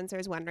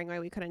influencers wondering why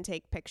we couldn't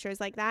take pictures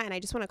like that. And I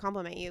just want to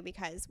compliment you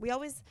because we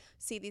always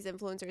see these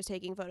influencers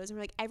taking photos and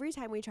we're like, every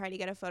time we try to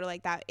get a photo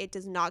like that, it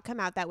does not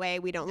come out that way.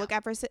 We don't look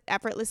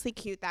effortlessly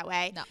cute that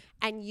way. No.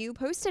 And you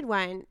posted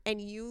one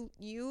and you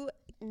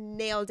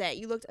nailed it.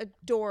 You looked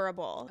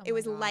adorable. It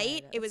was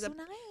light. It was nice.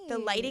 The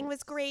lighting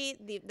was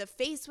great. The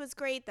face was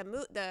great.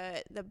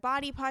 The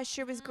body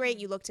posture was great.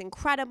 You looked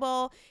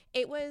incredible.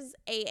 It was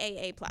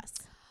AAA plus.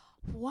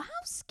 Wow,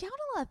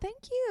 Scoutala, thank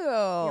you.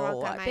 You're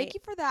welcome. Thank you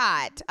for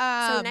that.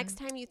 So next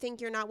time you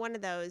think you're not one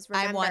of those,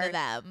 remember, I'm one of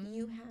them.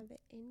 You have it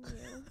in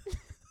you.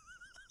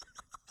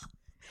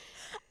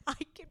 I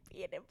could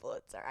be an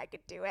influencer. I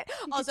could do it.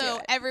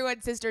 Also,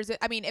 everyone, sisters,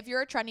 I mean, if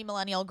you're a trendy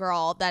millennial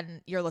girl,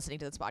 then you're listening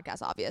to this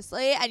podcast,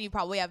 obviously, and you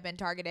probably have been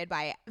targeted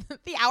by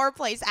the Our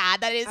Place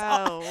ad that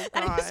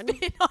has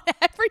been on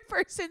every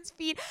person's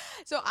feed.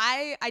 So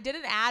I did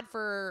an ad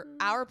for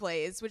Our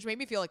Place, which made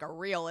me feel like a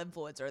real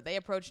influencer. They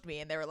approached me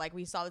and they were like,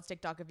 we saw this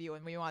TikTok of you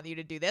and we want you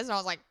to do this. And I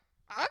was like,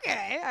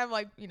 okay. I'm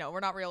like, we're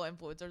not real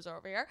influencers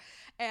over here.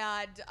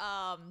 And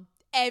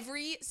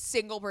every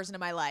single person in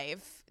my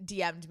life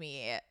DM'd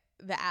me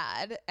the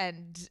ad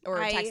or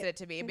texted it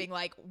to me being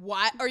like,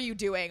 what are you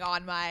doing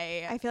on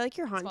my I feel like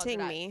you're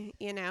haunting me,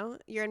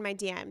 You're in my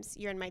DMs,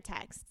 you're in my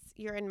texts,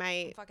 you're in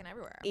my fucking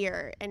everywhere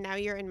ear, and now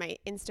you're in my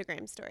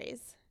Instagram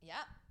stories. Yeah.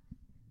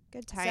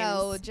 Good times.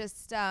 So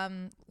just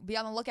be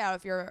on the lookout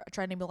if you're a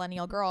trendy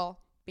millennial girl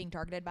being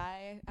targeted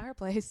by our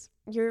place.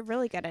 You're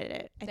really good at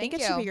it. I think it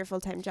Thank should you. be your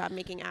full-time job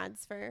making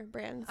ads for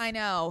brands. I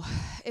know.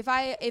 If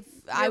I would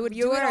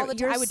do it all the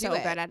time, I would do it.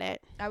 You're so good at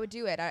it. I would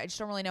do it. I just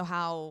don't really know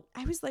how.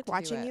 I was like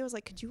watching you. I was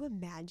like, could you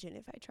imagine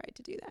if I tried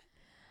to do that?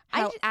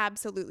 How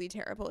absolutely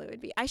terrible it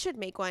would be. I should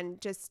make one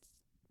just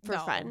for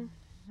fun.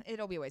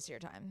 It'll be a waste of your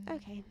time.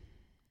 Okay.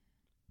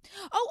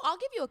 Oh, I'll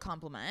give you a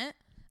compliment.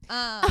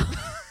 Can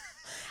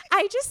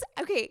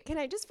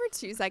I just for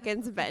 2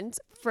 seconds vent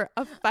for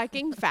a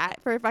fucking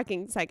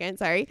second,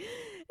 sorry,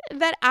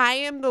 that I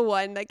am the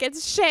one that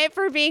gets shit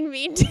for being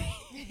mean to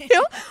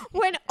you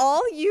when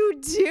all you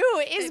do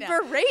is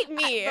berate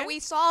me. But we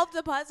solved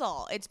the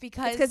puzzle. It's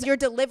because your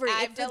delivery.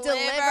 It's the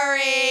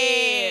delivery.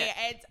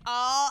 It's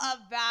all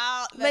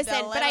about the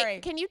delivery.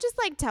 But can you just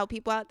tell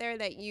people out there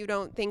that you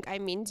don't think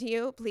I'm mean to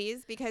you,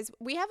 please? Because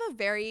we have a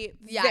very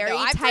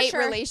tight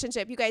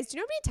relationship. You guys, do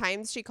you know how many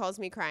times she calls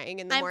me crying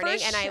in the morning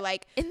and I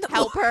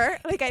help her?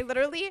 I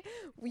literally,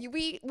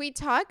 we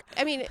talk.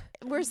 I mean,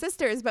 we're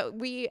sisters, but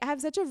we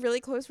have such a really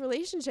close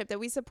relationship that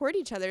we support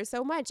each other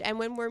so much. And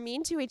when we're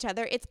mean to each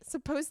other, it's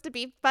supposed to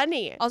be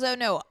funny. Also,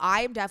 no,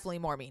 I'm definitely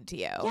more mean to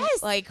you. Yes,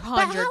 100%. But how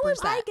am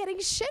I getting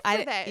shit for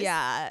this?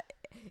 Yeah.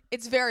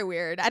 It's very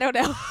weird. I don't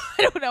know.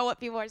 I don't know what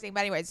people are saying.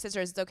 But anyways,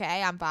 sisters, it's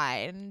okay. I'm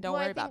fine. Don't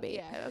worry about me.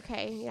 Yeah.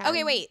 Okay. Yeah.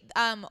 Okay. Wait.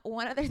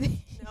 One other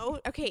thing. No.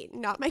 Okay.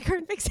 Not my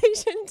current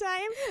fixation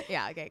time.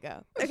 Yeah. Okay.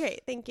 Go. Okay.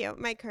 Thank you.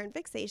 My current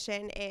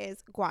fixation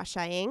is gua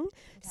shaing. Okay.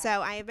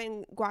 So I have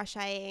been gua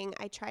shaing.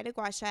 I try to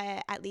gua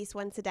sha at least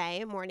once a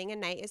day. Morning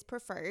and night is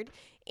preferred.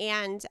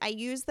 And I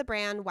use the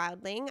brand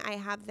Wildling. I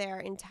have their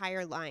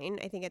entire line,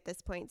 I think, at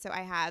this point. So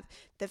I have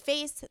the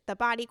face, the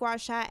body gua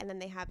sha, and then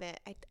they have it.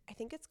 I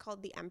think it's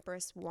called the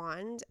Empress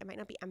wand. It might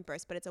not be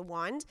Empress, but it's a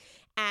wand.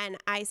 And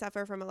I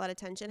suffer from a lot of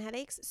tension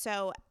headaches.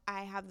 So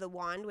I have the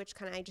wand, which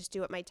I just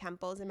do at my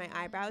temples and my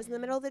eyebrows in the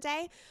middle of the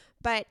day.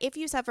 But if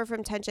you suffer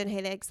from tension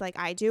headaches like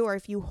I do, or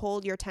if you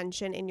hold your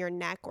tension in your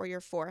neck or your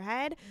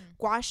forehead,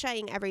 gua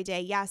shaing every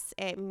day, yes,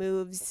 it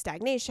moves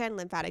stagnation,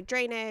 lymphatic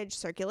drainage,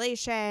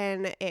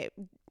 circulation. It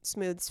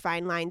smooths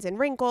fine lines and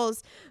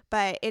wrinkles,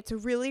 but it's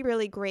really,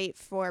 really great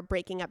for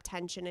breaking up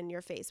tension in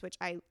your face, which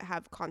I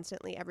have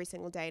constantly every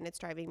single day, and it's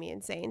driving me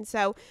insane.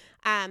 So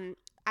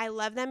I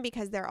love them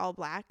because they're all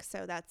black,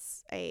 so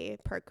that's a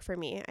perk for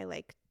me. I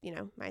like,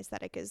 my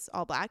aesthetic is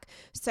all black,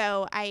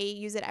 so I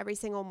use it every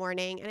single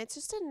morning, and it's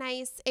just a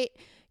nice,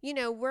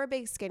 we're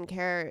big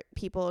skincare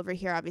people over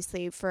here,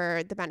 obviously,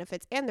 for the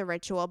benefits and the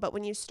ritual, but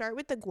when you start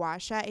with the gua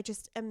sha, it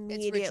just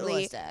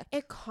immediately,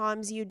 it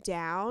calms you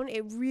down.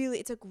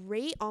 It's a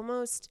great,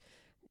 almost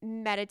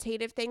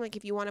meditative thing. Like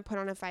if you want to put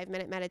on a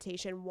 5-minute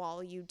meditation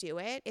while you do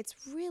it, it's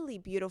really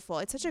beautiful.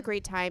 It's such a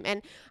great time.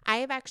 And I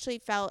have actually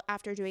felt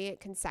after doing it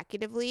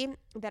consecutively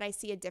that I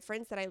see a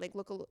difference, that I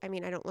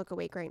I don't look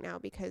awake right now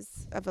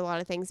because of a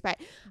lot of things, but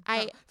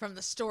from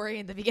the story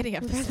in the beginning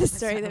of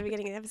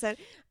the episode,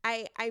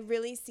 I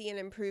really see an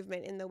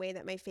improvement in the way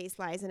that my face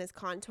lies and is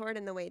contoured,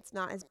 and the way it's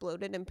not as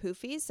bloated and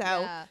poofy.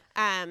 So,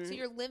 so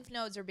your lymph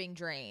nodes are being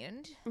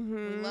drained. We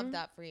love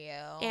that for you.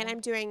 And I'm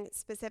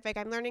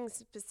learning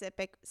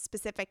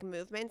specific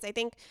movements. I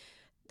think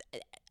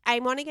I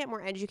want to get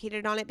more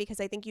educated on it, because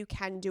I think you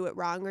can do it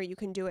wrong, or you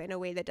can do it in a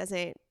way that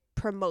doesn't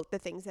promote the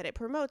things that it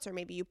promotes, or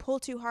maybe you pull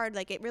too hard.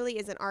 Like it really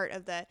is an art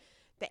of the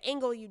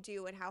angle you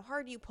do and how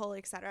hard you pull,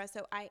 etc.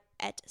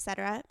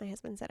 My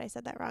husband said I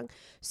said that wrong.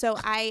 So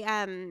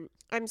I'm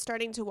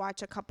starting to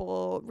watch a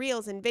couple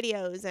reels and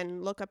videos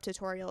and look up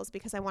tutorials,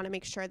 because I want to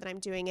make sure that I'm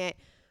doing it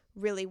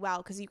really well,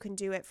 because you can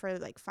do it for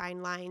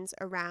fine lines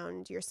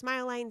around your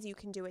smile lines. You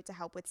can do it to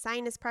help with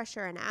sinus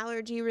pressure and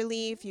allergy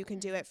relief. You can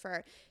do it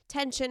for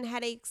tension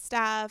headache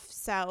stuff.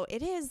 So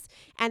it is.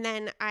 And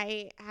then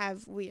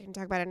we can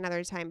talk about it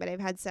another time, but I've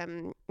had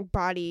some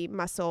body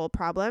muscle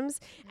problems.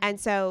 And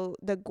so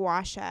the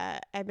gua sha,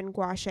 I've been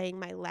gua shaing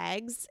my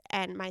legs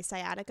and my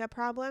sciatica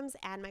problems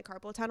and my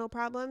carpal tunnel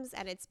problems.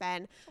 And it's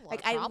been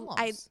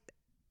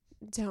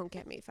don't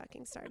get me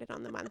fucking started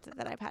on the month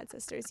that I've had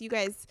sisters. You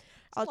guys,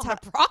 I'll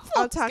talk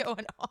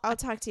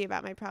to you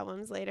about my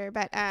problems later.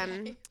 But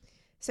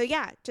so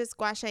yeah, just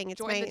gua shaing. It's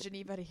Join the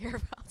Geneva to hear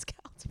about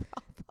Scout's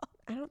problem.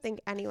 I don't think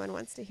anyone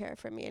wants to hear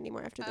from me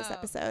anymore after this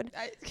episode.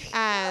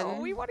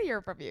 We want to hear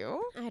from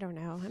you. I don't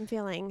know. I'm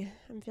feeling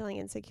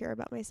insecure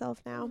about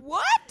myself now.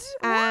 What?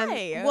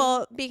 Why?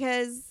 Well,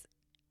 because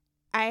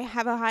I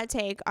have a hot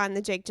take on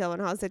the Jake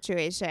Gyllenhaal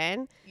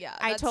situation. Yeah,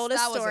 I told a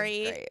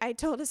story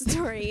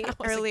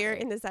earlier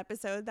in this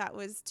episode that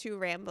was too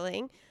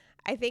rambling.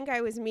 I think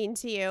I was mean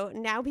to you.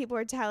 Now people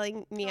are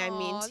telling me I'm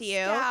mean to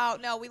you.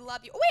 Scout. No, we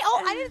love you. Wait,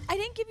 I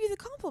didn't give you the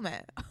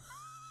compliment.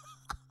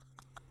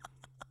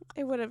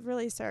 It would have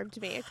really served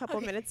me a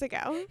couple minutes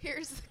ago.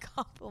 Here's the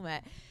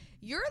compliment.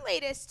 Your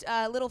latest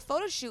little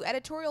photo shoot,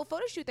 editorial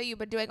photo shoot that you've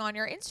been doing on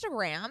your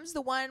Instagrams,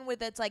 the one with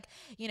it's like,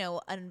 you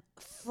know, a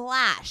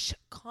flash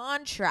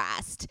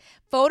contrast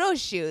photo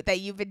shoot that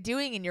you've been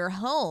doing in your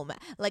home,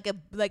 like a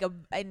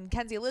in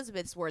Kenzie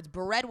Elizabeth's words,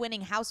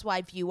 breadwinning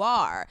housewife you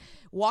are,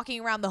 walking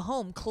around the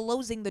home,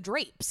 closing the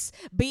drapes,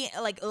 being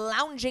like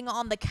lounging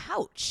on the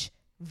couch.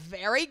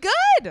 Very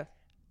good.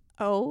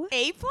 Oh,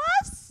 A+?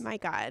 my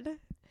God.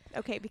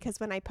 Okay, because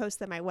when I post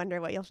them, I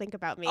wonder what you'll think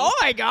about me. Oh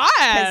my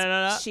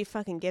God. She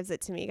fucking gives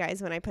it to me,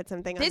 guys, when I put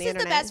something on This the is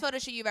internet. the best photo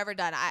shoot you've ever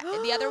done.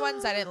 The other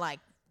ones I didn't like.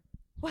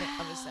 Wow.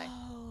 I'm just saying.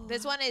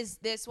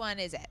 This one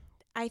is it.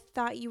 I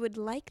thought you would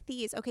like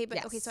these. Okay, but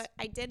Yes. okay, so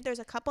I did. There's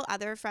a couple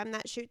other from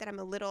that shoot that I'm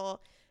a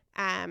little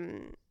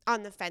on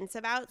the fence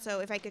about. So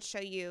if I could show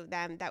you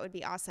them, that would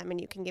be awesome,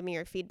 and you can give me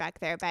your feedback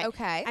there. But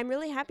Okay. I'm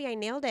really happy I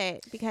nailed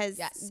it because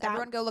Yes.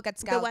 Everyone go look at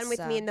Scout's. the one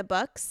with me in the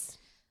books.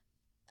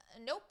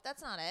 Nope,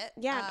 that's not it.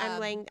 Yeah,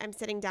 I'm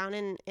sitting down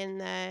in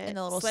the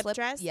little slip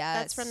dress. Yes.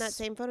 That's from that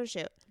same photo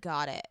shoot.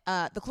 Got it.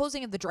 The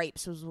closing of the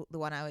drapes was the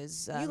one I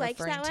was You liked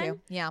referring that to.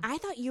 one? Yeah. I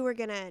thought you were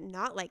gonna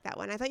not like that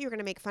one. I thought you were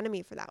gonna make fun of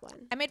me for that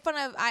one. I made fun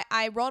of.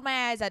 I rolled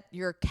my eyes at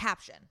your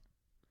caption,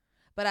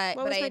 but I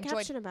What was my enjoyed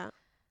caption about?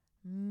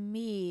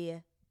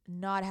 me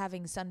not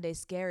having Sunday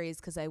scaries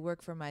because I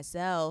work for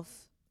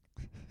myself.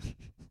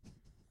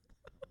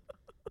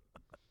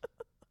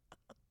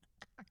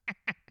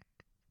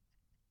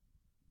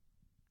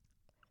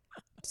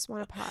 Just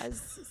want to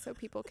pause so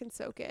people can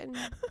soak in.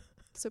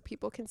 So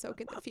people can soak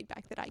in the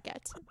feedback that I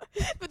get.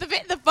 But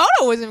the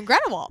photo was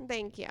incredible.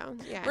 Thank you.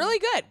 Yeah. Really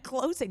good.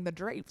 Closing the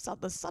drapes on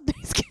the Sunday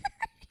scary.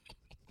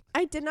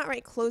 I did not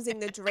write closing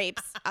the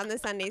drapes on the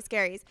Sunday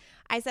scaries.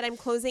 I said I'm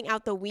closing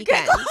out the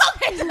weekend.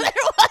 Okay, so there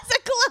was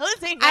a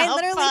closing out I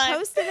literally pun.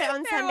 posted it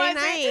on Sunday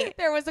night.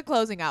 There was a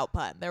closing out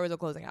pun.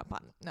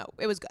 No,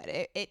 it was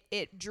good.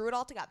 It drew it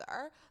all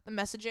together. The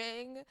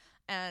messaging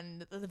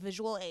and the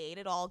visual aid,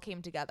 it all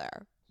came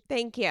together.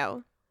 Thank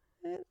you.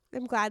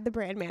 I'm glad the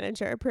brand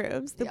manager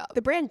approves. Yeah.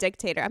 The brand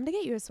dictator. I'm going to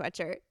get you a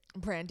sweatshirt.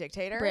 Brand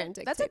dictator. Brand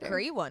That's a dictator.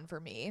 great one for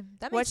me.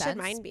 That What makes sense. should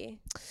mine be?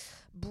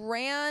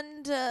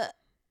 Brand.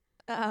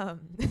 I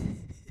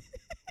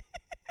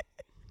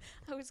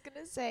was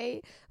gonna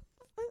say,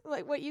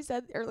 like what you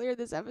said earlier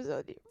this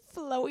episode,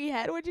 flowy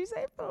head. What'd you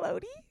say,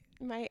 floaty?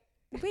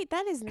 Wait,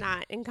 that is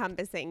not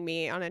encompassing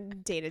me on a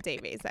day-to-day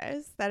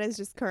basis. That is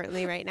just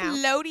currently right now.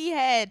 Floaty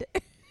head.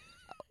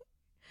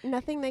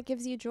 Nothing that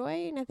gives you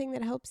joy, nothing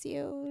that helps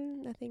you,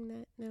 nothing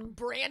that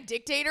Brand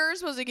dictator is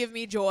supposed to give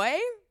me joy.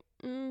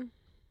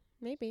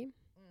 Maybe.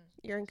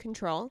 You're in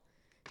control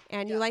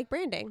and you like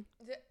branding.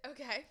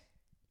 Okay.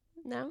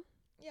 No?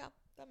 Yeah,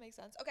 that makes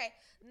sense. Okay,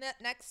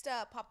 next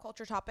pop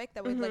culture topic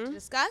that we'd like to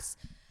discuss.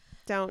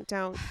 Don't.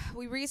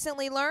 We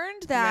recently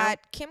learned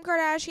that Kim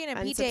Kardashian and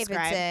Pete Unsubscribe.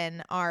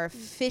 Davidson are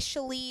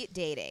officially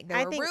dating.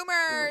 There were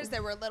rumors,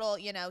 there were little,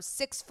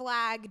 Six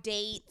Flag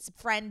dates,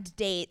 friend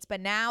dates, but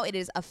now it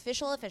is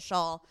official.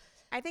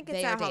 I think it's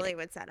They a are dating.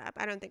 Hollywood setup.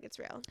 I don't think it's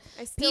real.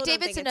 I still Pete don't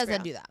think Davidson it's doesn't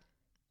real. do that.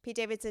 Pete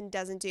Davidson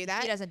doesn't do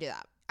that? He doesn't do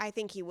that. I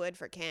think he would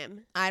for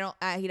Kim.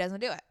 He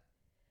doesn't do it.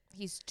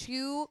 He's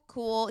too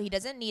cool. He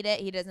doesn't need it.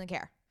 He doesn't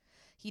care.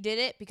 He did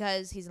it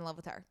because he's in love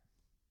with her.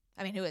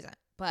 I mean, who isn't?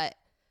 But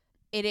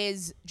it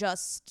is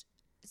just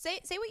say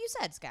what you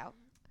said, Scout.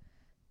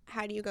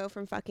 How do you go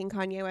from fucking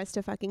Kanye West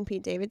to fucking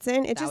Pete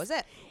Davidson? That was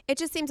it. It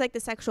just seems like the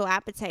sexual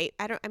appetite.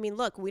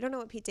 Look, we don't know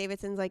what Pete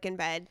Davidson's like in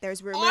bed.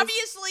 There's rumors.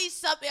 Obviously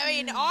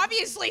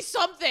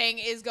something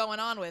is going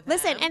on with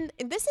Listen, him.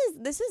 and this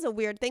is a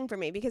weird thing for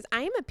me because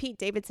I am a Pete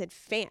Davidson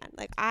fan.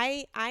 Like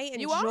I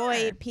You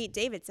enjoy are. Pete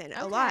Davidson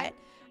a Okay. lot.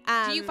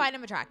 Do you find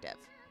him attractive?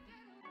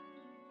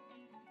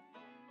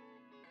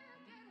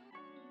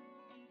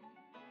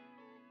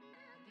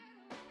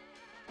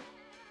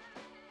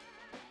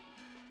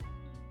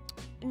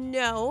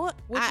 No.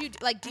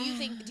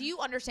 Do you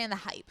understand the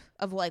hype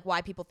of like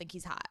why people think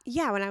he's hot?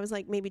 Yeah, when I was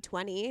like maybe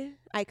 20,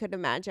 I could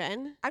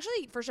imagine.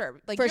 Actually, for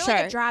sure. Like For you're like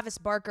sure. a Travis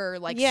Barker,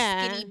 like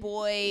Yeah. skinny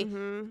boy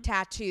Mhm.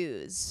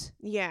 tattoos.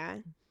 Yeah.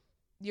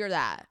 You're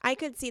that. I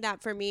could see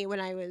that for me when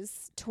I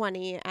was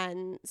 20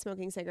 and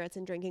smoking cigarettes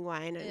and drinking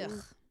wine and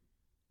Ugh.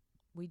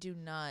 We do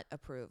not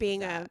approve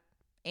being of that.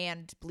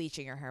 And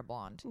bleaching your hair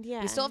blonde.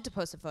 yeah. We still have to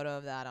post a photo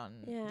of that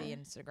on Yeah. the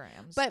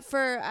Instagrams. But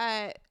for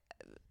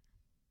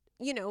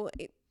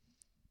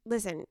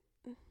listen,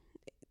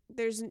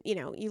 there's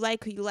you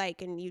like who you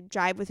like and you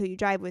drive with who you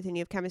drive with and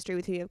you have chemistry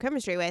with who you have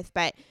chemistry with.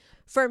 But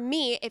for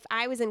me, if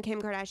I was in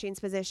Kim Kardashian's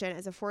position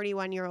as a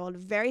 41-year-old,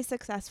 very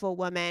successful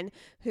woman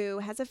who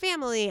has a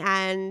family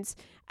and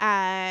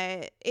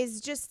is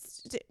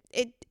just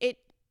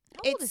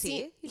How old is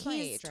he? He's my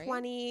age, right?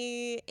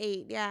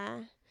 28.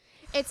 Yeah.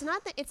 It's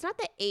not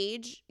the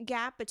age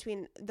gap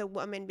between the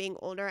woman being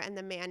older and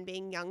the man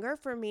being younger.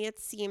 For me, it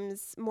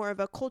seems more of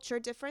a culture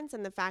difference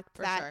and the fact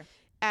For that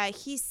sure.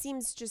 he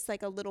seems just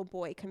like a little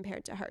boy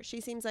compared to her. She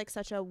seems like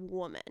such a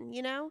woman,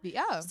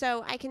 Yeah.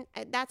 So I think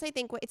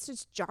it's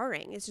just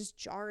jarring. It's just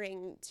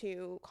jarring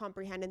to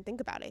comprehend and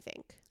think about, I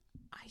think.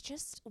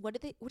 what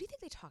do you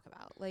think they talk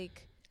about?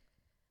 Like,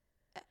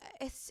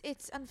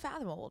 it's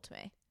unfathomable to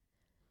me.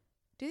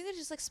 Do you think they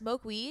just like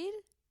smoke weed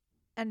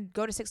and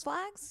go to Six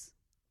Flags?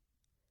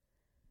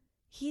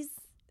 He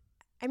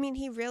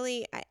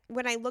really,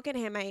 when I look at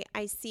him,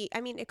 I see,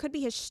 it could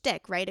be his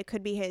shtick, right? It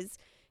could be his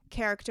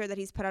character that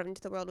he's put out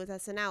into the world with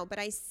SNL, but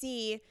I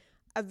see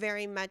a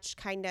very much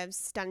kind of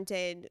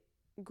stunted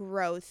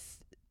growth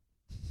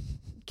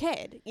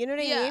kid. You know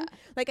what I mean?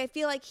 Like, I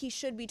feel like he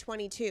should be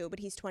 22, but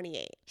he's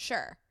 28.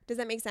 Sure. Does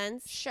that make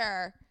sense?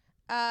 Sure.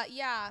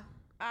 Yeah.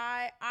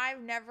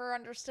 I've never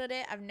understood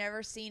it. I've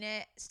never seen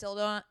it. Still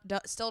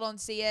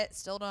don't see it.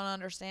 Still don't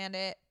understand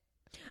it.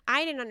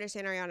 I didn't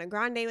understand Ariana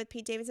Grande with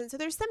Pete Davidson. So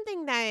there's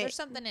something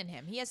in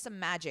him. He has some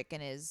magic in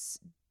his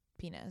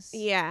penis.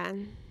 Yeah.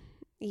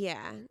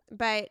 Yeah.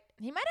 But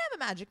he might have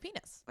a magic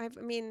penis.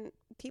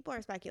 People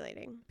are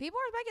speculating.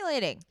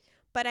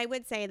 But I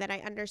would say that I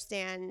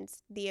understand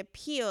the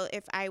appeal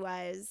if I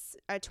was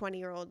a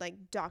 20-year-old,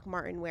 like Doc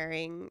Martin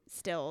wearing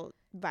still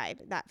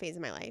vibe, that phase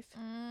of my life.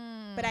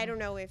 But I don't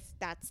know if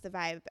that's the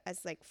vibe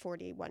as like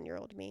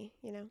 41-year-old me,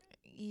 you know?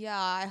 Yeah,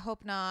 I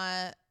hope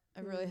not. I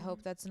really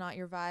hope that's not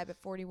your vibe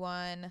at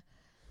 41.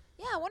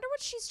 Yeah, I wonder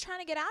what she's trying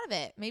to get out of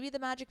it. Maybe the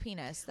magic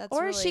penis.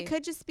 She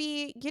could just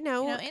be,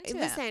 into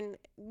listen,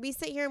 we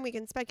sit here and we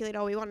can speculate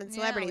all we want on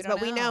celebrities,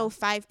 but we know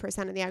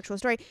 5% of the actual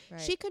story.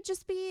 Right. She could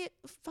just be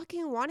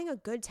fucking wanting a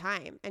good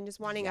time and just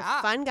wanting a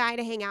fun guy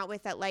to hang out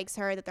with that likes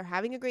her, that they're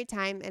having a great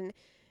time, and,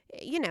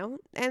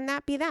 and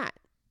that be that.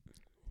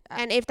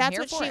 And if that's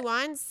what she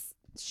wants,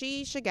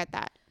 she should get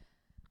that.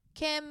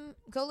 Kim,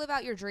 go live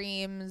out your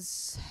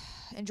dreams.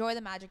 Enjoy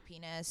the magic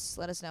penis.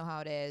 Let us know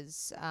how it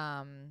is.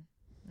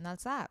 And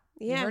that's that.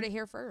 Yeah. You heard it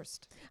here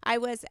first.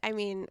 We've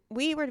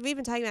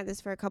been talking about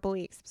this for a couple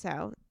weeks.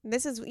 So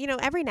this is,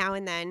 every now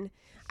and then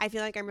I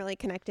feel like I'm really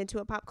connected to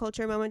a pop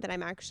culture moment that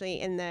I'm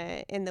actually in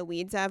the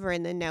weeds of or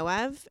in the know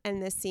of.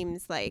 And this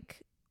seems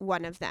like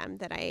one of them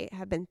that I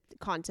have been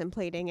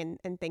contemplating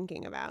and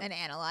thinking about. And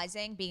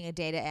analyzing, being a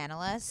data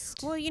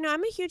analyst. Well,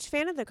 I'm a huge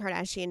fan of the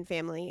Kardashian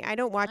family.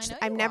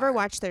 I've never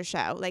watched their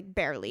show, like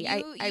barely.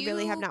 I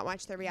really have not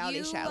watched their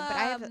reality show, but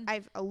I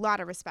have a lot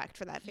of respect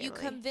for that family. You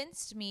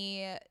convinced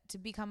me to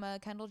become a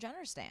Kendall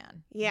Jenner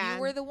stan. Yeah.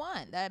 You were the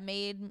one that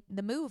made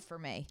the move for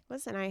me.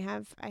 Listen, I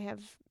have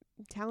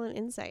talent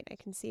insight. I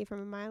can see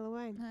from a mile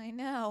away. I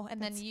know.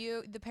 And then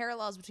the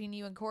parallels between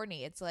you and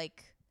Kourtney,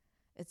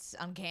 it's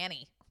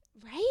uncanny.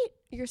 Right?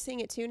 You're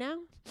seeing it too now?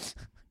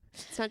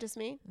 It's not just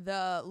me?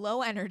 The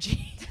low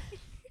energy.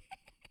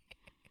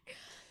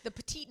 The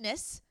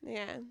petiteness.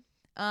 Yeah.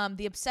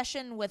 The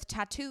obsession with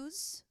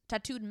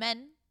tattooed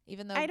men,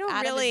 even though I don't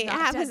Adam really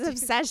have this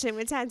obsession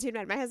with tattooed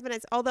men. My husband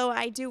is, although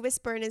I do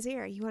whisper in his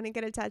ear, you want to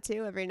get a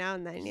tattoo every now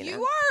and then,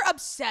 You are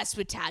obsessed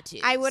with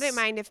tattoos. I wouldn't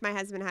mind if my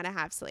husband had a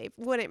half sleeve.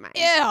 Wouldn't mind.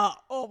 Yeah.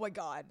 Oh my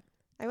God.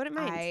 I wouldn't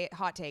mind.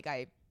 Hot take.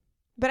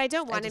 But I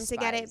don't want him to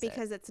get it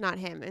because it's not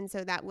him. And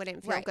so that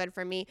wouldn't feel good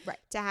for me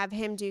to have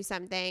him do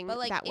something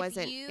that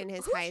wasn't in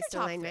his highest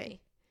alignment.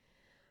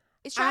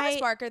 Is Travis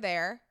Barker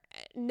there?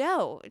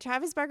 No,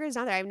 Travis Barker is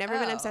not there. I've never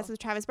been obsessed with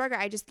Travis Barker.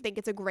 I just think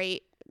it's a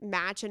great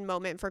match and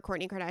moment for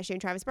Kourtney Kardashian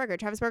and Travis Barker.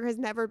 Travis Barker has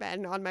never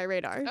been on my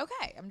radar.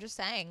 Okay. I'm just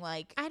saying,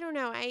 like. I don't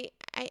know. I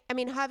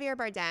mean, Javier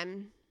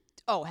Bardem.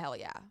 Oh, hell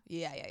yeah.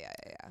 Yeah.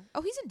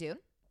 Oh, he's in Dune.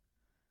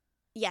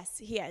 Yes,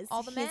 he is.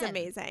 All the men. He's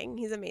amazing.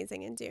 He's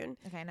amazing in Dune.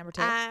 Okay, number 2.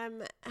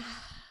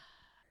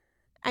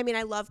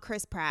 I love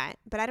Chris Pratt,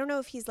 but I don't know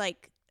if he's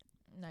like.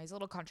 No, he's a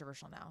little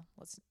controversial now.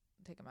 Let's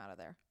take him out of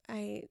there.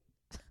 I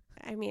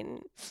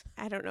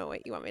don't know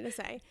what you want me to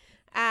say.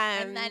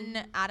 And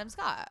then Adam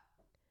Scott.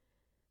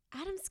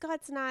 Adam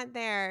Scott's not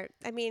there.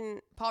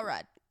 Paul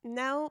Rudd.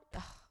 No.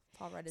 Ugh,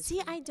 Paul Rudd is. See,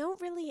 funny. I don't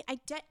really.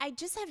 I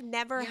just have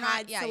never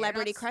had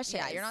celebrity crushes.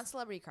 Yeah, you're not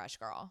celebrity crush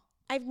girl.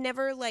 I've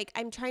never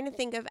I'm trying to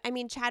think of.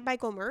 Chad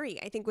Michael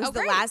Murray. I think was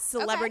the last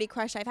celebrity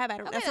crush I've had.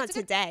 That's not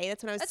today.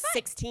 That's when I was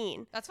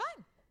 16. That's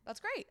fine.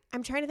 That's great.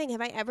 I'm trying to think. Have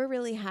I ever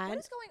really had? What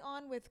is going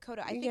on with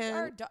Coda? I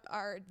think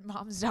our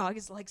mom's dog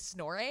is like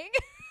snoring.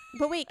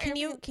 But wait, can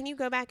you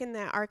go back in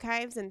the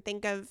archives and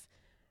think of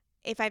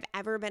if I've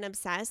ever been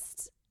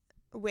obsessed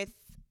with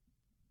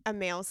a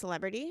male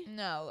celebrity?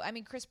 No,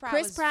 Chris Pratt.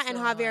 Chris Pratt and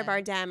Javier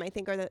Bardem, I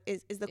think,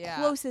 is the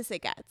closest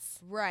it gets.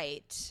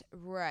 Right.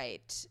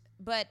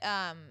 But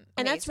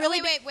and that's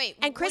really wait.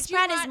 And Chris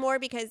Pratt is more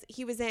because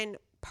he was in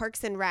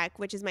Parks and Rec,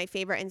 which is my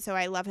favorite, and so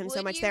I love him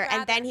so much there.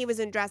 And then he was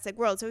in Jurassic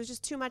World, so it was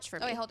just too much for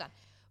me. Wait, hold on.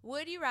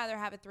 Would you rather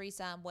have a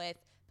threesome with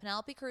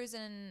Penelope Cruz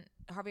and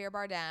Javier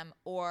Bardem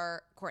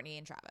or Kourtney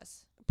and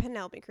Travis?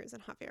 Penelope Cruz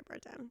and Javier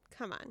Bardem.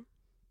 Come on.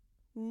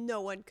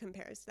 No one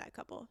compares to that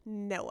couple.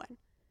 No one.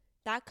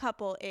 That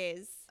couple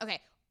is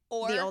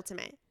or the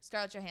ultimate.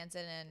 Scarlett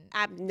Johansson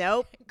and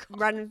nope.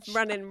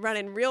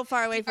 running real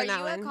far away from that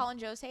one. Are you a Colin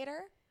Jost hater?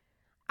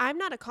 I'm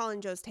not a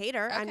Colin Jost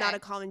hater. Okay. I'm not a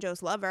Colin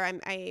Jost lover.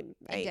 I'm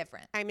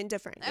indifferent. I'm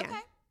indifferent. Okay.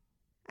 Yeah.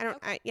 I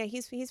don't.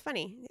 He's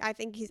funny. I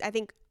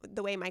think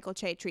the way Michael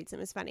Che treats him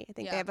is funny. I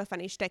think they have a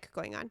funny shtick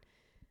going on.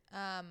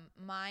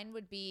 Mine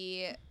would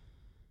be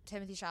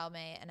Timothée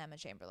Chalamet and Emma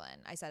Chamberlain.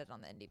 I said it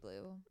on the Indie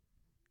Blue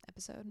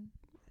episode?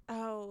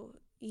 Oh,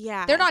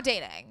 yeah. They're not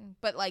dating,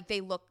 but like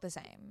they look the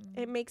same.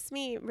 It makes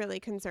me really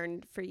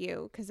concerned for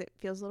you because it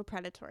feels a little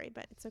predatory,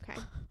 but it's okay.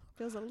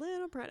 Feels a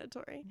little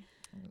predatory.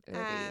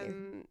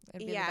 It'd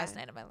be the best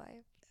night of my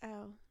life.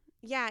 Oh,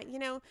 yeah. You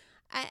know,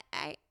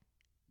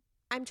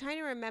 I'm trying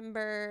to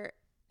remember.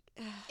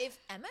 If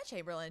Emma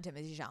Chamberlain and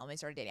Timothée Chalamet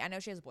started dating, I know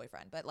she has a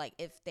boyfriend, but like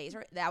if they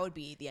start, that would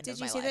be the end of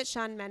my life. Did you see that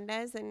Shawn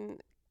Mendes and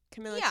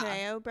Camila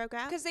Cabello broke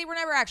up? Because they were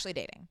never actually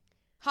dating.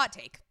 Hot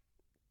take.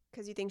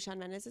 Because you think Shawn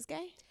Mendes is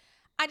gay?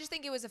 I just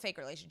think it was a fake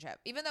relationship,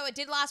 even though it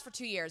did last for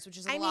 2 years, which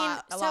is a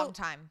long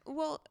time.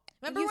 Well,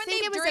 remember you when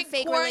think they it was during a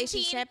fake quarantine,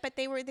 relationship, but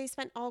they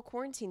spent all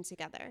quarantine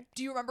together.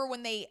 Do you remember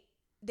when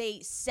they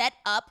set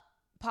up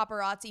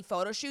paparazzi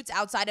photo shoots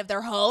outside of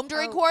their home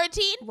during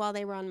quarantine while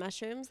they were on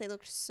mushrooms? They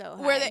looked so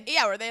high.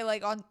 Were they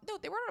like on? No,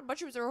 they weren't on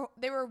mushrooms.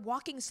 They were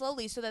walking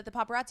slowly so that the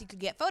paparazzi could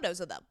get photos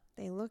of them.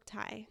 They looked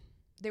high.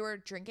 They were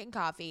drinking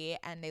coffee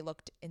and they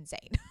looked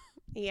insane.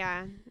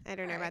 Yeah, I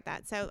don't know about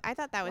that. So I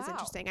thought that was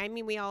interesting. I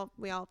mean, we all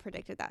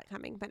predicted that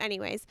coming. But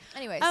anyways.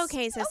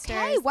 Okay, sisters.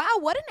 Okay, wow,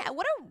 what a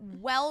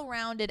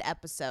well-rounded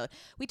episode.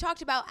 We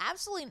talked about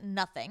absolutely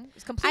nothing. It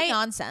was complete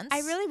nonsense.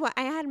 I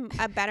had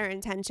a better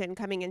intention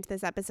coming into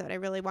this episode. I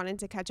really wanted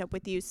to catch up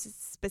with you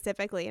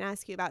specifically and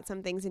ask you about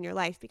some things in your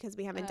life because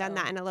we haven't done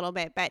that in a little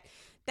bit. But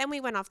then we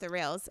went off the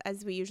rails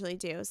as we usually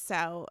do.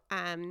 So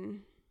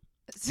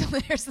so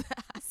there's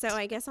that. So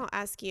I guess I'll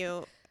ask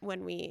you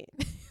when we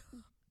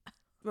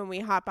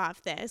hop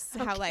off this,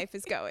 how life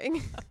is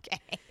going.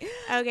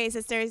 Okay,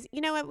 sisters.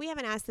 You know what? We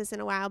haven't asked this in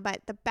a while,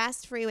 but the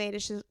best free way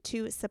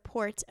to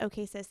support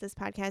Okay Sis, this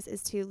podcast,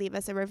 is to leave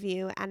us a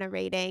review and a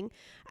rating.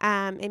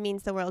 It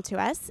means the world to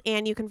us.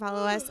 And you can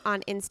follow us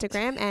on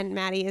Instagram. And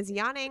Maddie is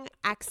yawning.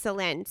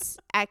 Excellent.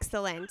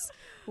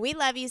 We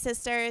love you,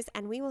 sisters.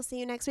 And we will see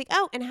you next week.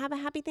 Oh, and have a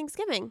happy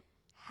Thanksgiving.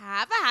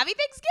 Have a happy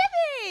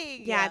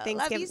Thanksgiving. Yeah, Thanksgiving.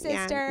 Love you,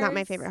 sisters. Yeah, not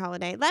my favorite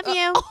holiday. Love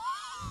you.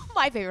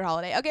 My favorite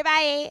holiday. Okay,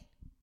 bye.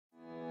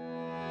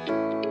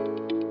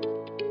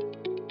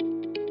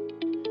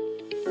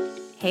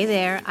 Hey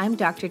there, I'm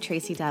Dr.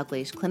 Tracy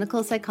Dalgleish,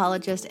 clinical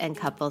psychologist and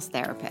couples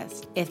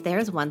therapist. If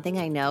there's one thing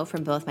I know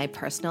from both my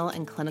personal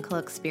and clinical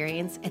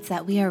experience, it's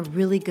that we are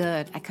really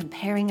good at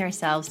comparing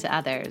ourselves to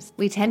others.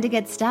 We tend to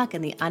get stuck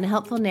in the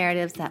unhelpful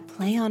narratives that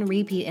play on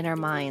repeat in our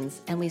minds,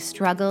 and we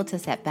struggle to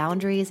set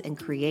boundaries and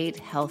create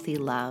healthy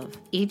love.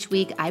 Each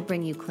week, I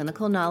bring you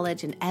clinical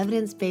knowledge and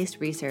evidence-based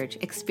research,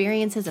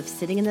 experiences of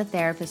sitting in the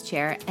therapist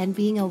chair, and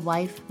being a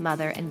wife,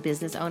 mother, and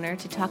business owner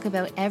to talk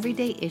about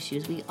everyday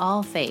issues we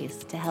all face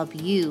to help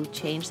you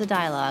change the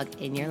dialogue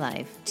in your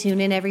life.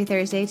 Tune in every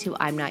Thursday to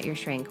I'm Not Your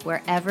Shrink,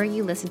 wherever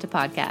you listen to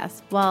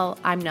podcasts. While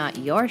I'm not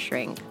your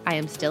shrink, I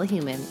am still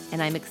human,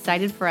 and I'm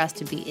excited for us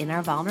to be in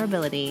our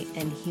vulnerability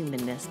and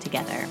humanness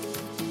together.